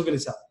ayaa iga soo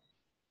gelaysa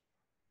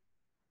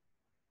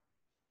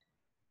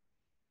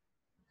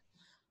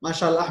ما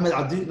شاء الله أحمد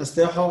عبدي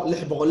نستيحه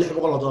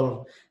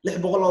 $600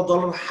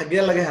 $600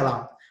 حاجة لقى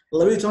هلا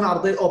لبيت أنا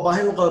عرضي أو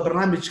باهي وقا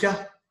برنامج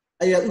كه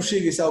أي أدو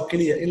شيء يساو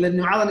كلية إلا إن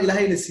معادن إلى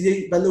هاي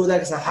نسيي بلو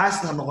ذاك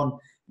سحاسن هالنقن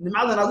إن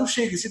معادن أدو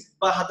شيء يسيد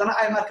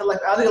بهدنا أي مارك الله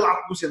هذا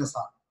العقد بوسي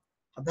نصار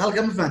هذا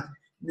هالكم فهمت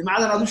إن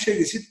معادن أدو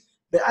شيء يسيد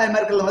بأي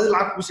مارك الله هذا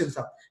العقد بوسي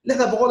نصار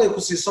لحظة بقول لك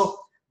قصيصة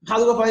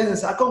هذا هو فايدة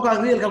نسا أكون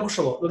كأغريل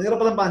كبوشوا لأن يرى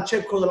بدن بان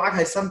شيب كود العقد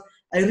هيسن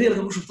أغريل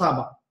كبوشوا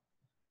طابع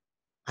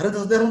هذا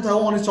تقدر أنت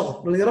هو اللي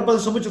صغر لأن ربنا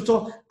سمجت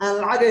تو أنا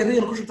العجة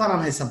الريال كل شيء طالع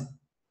هيسم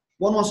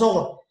وأنا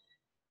صغر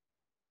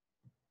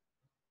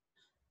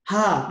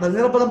ها لأن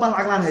ربنا بان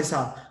العجلان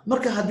هيسم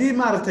مركه هدي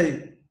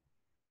مارتي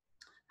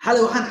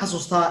حلا وحن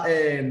حسوستا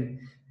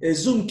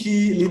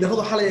زومكي اللي ده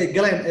هذا حلا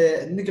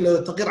جلين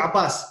نقل تغيير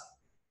عباس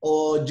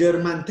أو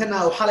جيرمان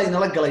تنا أو حلا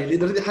ينلقى لي اللي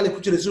ده حلا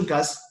كتير زوم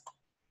كاس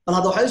أنا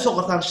هذا حلا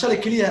صغر تان شلا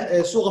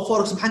كليه سوق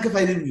فوركس محن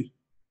كفايدين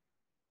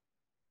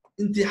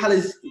أنت حلا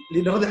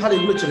اللي ده هذا حلا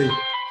يقول تري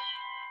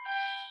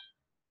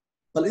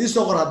بل إيه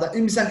صغر هذا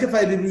إنسان كيف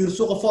يبي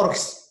يسوق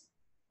فوركس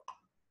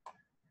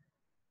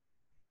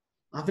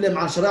عارفين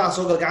مع الشريعة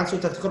سوق قاعد سوق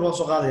تذكر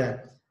وسوق هذا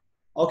يعني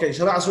أوكي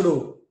شريعة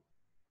سلو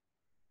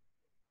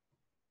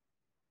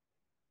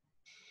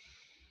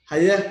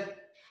هيا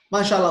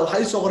ما شاء الله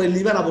وحي صغر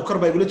الليبان أبو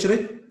كربا يقول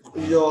لك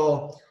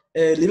يو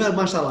الليبان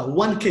ما شاء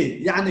الله 1K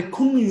يعني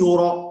كل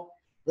يورو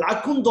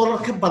لعك كل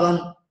دولار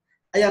كبدان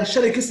أيام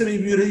شركة اسمه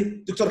بيوري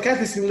دكتور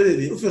كاتي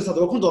سيملدي وفي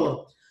صدق كل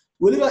دولار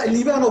وليبا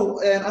الليبان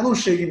أنا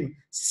الشيء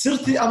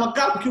سرتي أما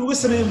قاب كي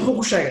وقسمي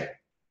محوق شيء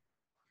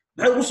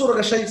محوق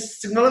صورة شيء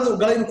سيجنالات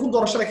وقال إنه كون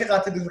دور الشركة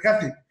قاعدة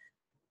بالكافي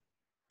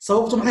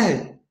سببته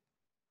معاه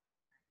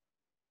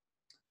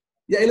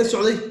يا إلى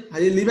السعودية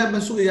هاي اللي بان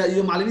منسوق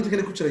يا معلمين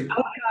تكلم كل شيء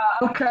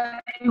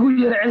أوكي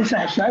يقول يرعل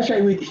صح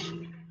شيء ويدي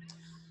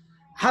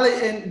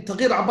حالي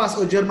تغيير عباس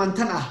أو جيرمان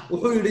تنأه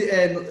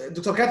وحولي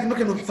دكتور كاتي ما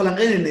كانوا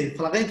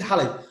فلانقين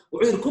تحالي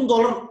وحولي كون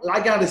دولار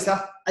العقارة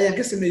لسه أيام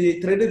كسمي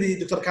تريدي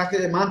دكتور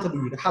كاتي ما أنت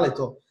بيقول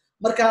حالته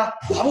marka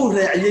waxbuu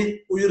raaciyay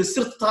oo yiri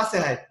sirta taas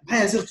ahayd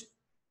maxay sirtu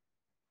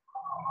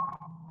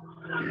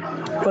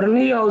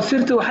warniyo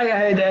sirtu waxay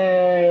ahayd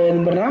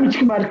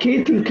barnaamijka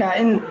marketingka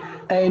in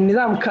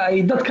nidaamka ay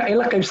dadka ay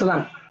la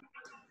qaybsadaan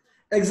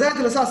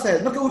exactly saas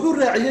ahayd marka wuxuu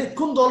raaciyay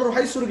 $1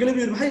 waxay soo galay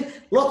maxay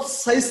lot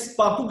size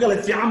baa ku galay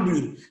fiican buu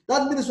yiri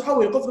dad midis waxa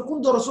weey qofka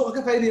 $1 suuqa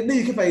ka faa'iideeyay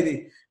dhigi ka faa'iideeyay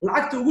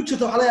lacagta ugu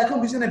jirta waxa la yaabaa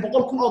koonkiisa inay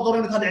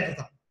 $100,000 ka dhici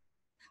karta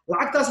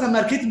lacagtaasna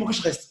marketing ma ka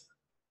shaqeysto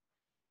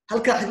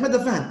halka xigmada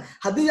faham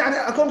hadii yani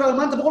akoonka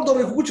maanta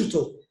 $100 kugu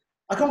jirto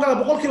akoonka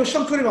boqolkiiba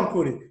 5 kori baan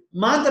koori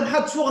maanta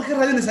maxaad suuqa ka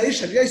raadinaysaa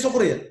isha yaa soo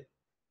qoraya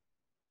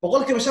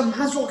boqolkiiba 5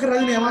 maxaan suuqa ka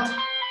raadinayaa maanta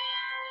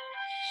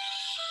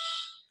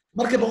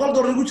marka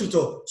 $100 kugu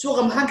jirto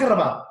suuqa maxaan ka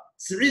rabaa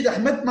سعيد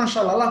أحمد ما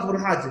شاء الله الله أكبر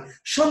حاجة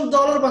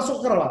 $5 بسوق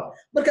كربا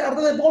مركا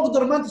أرضي $100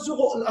 ما أنت سوق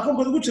أكون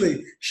كذا قلت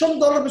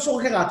 $5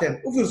 بسوق كقاتين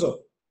وفيرسو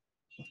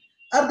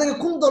أرضي $1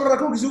 أكون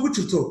كذا قلت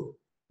شرتو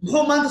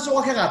محو ما أنت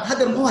سوق كقات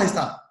هذا محو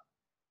هيستا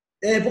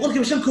بقول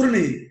كيف شن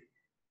كورني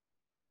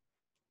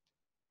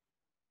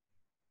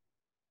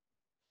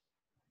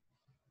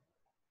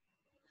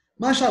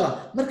ما شاء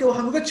الله مركا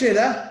waxaan uga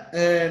jeedaa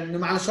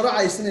macna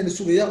sharaaca isna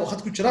suuqaya oo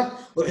khad ku jira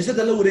oo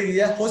xisada la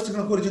wareegaya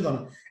hoostigana ku wareejin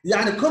doona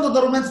yaani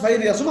 $100 maanta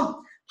faa'iidaya suma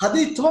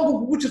hadii 10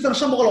 kugu jirtana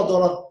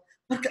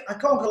 $500 marka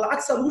akoonka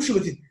lacag saad ugu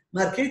shubatid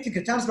marketing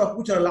chance baa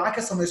kugu jira lacag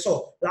ka sameeyso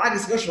lacag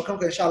iskaga shuba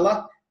kanka insha Allah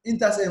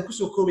intaas ayaan ku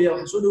soo koobaya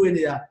waxaan soo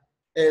dhaweynayaa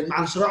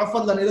macna sharaaca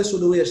fadlan ila soo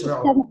dhaweeya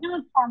sharaaca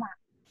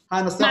ha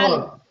nastaaqo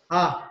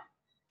ha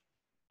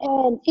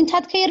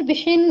intaad ka yar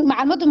bixin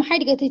macluumaaddu maxay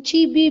dhigatay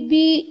GBB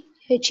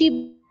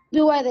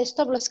بوايد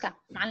استبلسك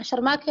مع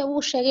شرماكه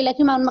وش شيء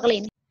لكن ما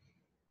نقلين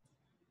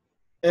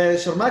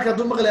sharmaaka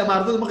hadduu maqlaya ama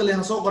ardaydu maqlaya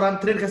ha soo qoraan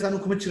trainkaas anu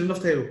kuma jirin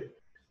nafteedu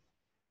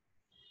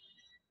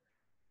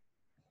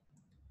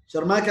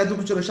sharmaaka hadduu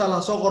ku jiro insha allah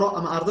ha soo qoro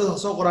ama ardaydu ha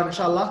soo qoraan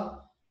insha allah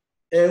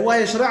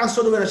waayo sharaacan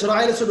soo dhaweena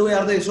sharaaca la soo dhaweeya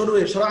ardayda soo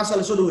dhaweeya sharaacaas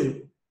la soo dhaweeyo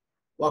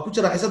waa ku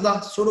jira xiisada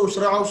soo dhaw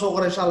sharaaca u soo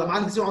qora insha allah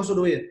macalinka si fiican soo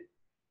dhaweeya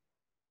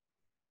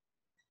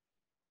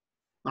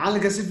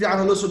macalinka si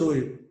fiican loo soo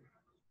dhaweeyo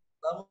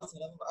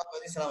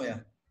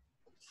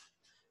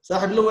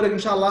saaxiib la wareeg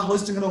insha allah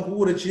hostingna waan kugu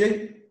wareejiyey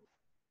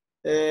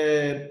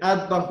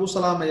aad baan kuu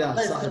salaamayaa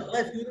saaxiib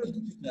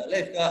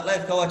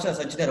live-ka waa chance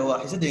engineer waa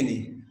xiisadeeni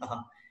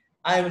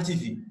IML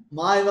TV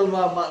ma IML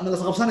ma la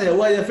qabsanaya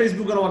waaya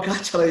Facebook-na waan ka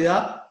jarayaa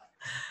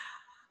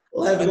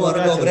live-ka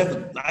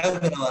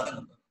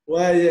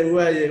waa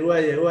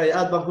waaye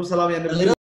aad baan kuu salaamayaa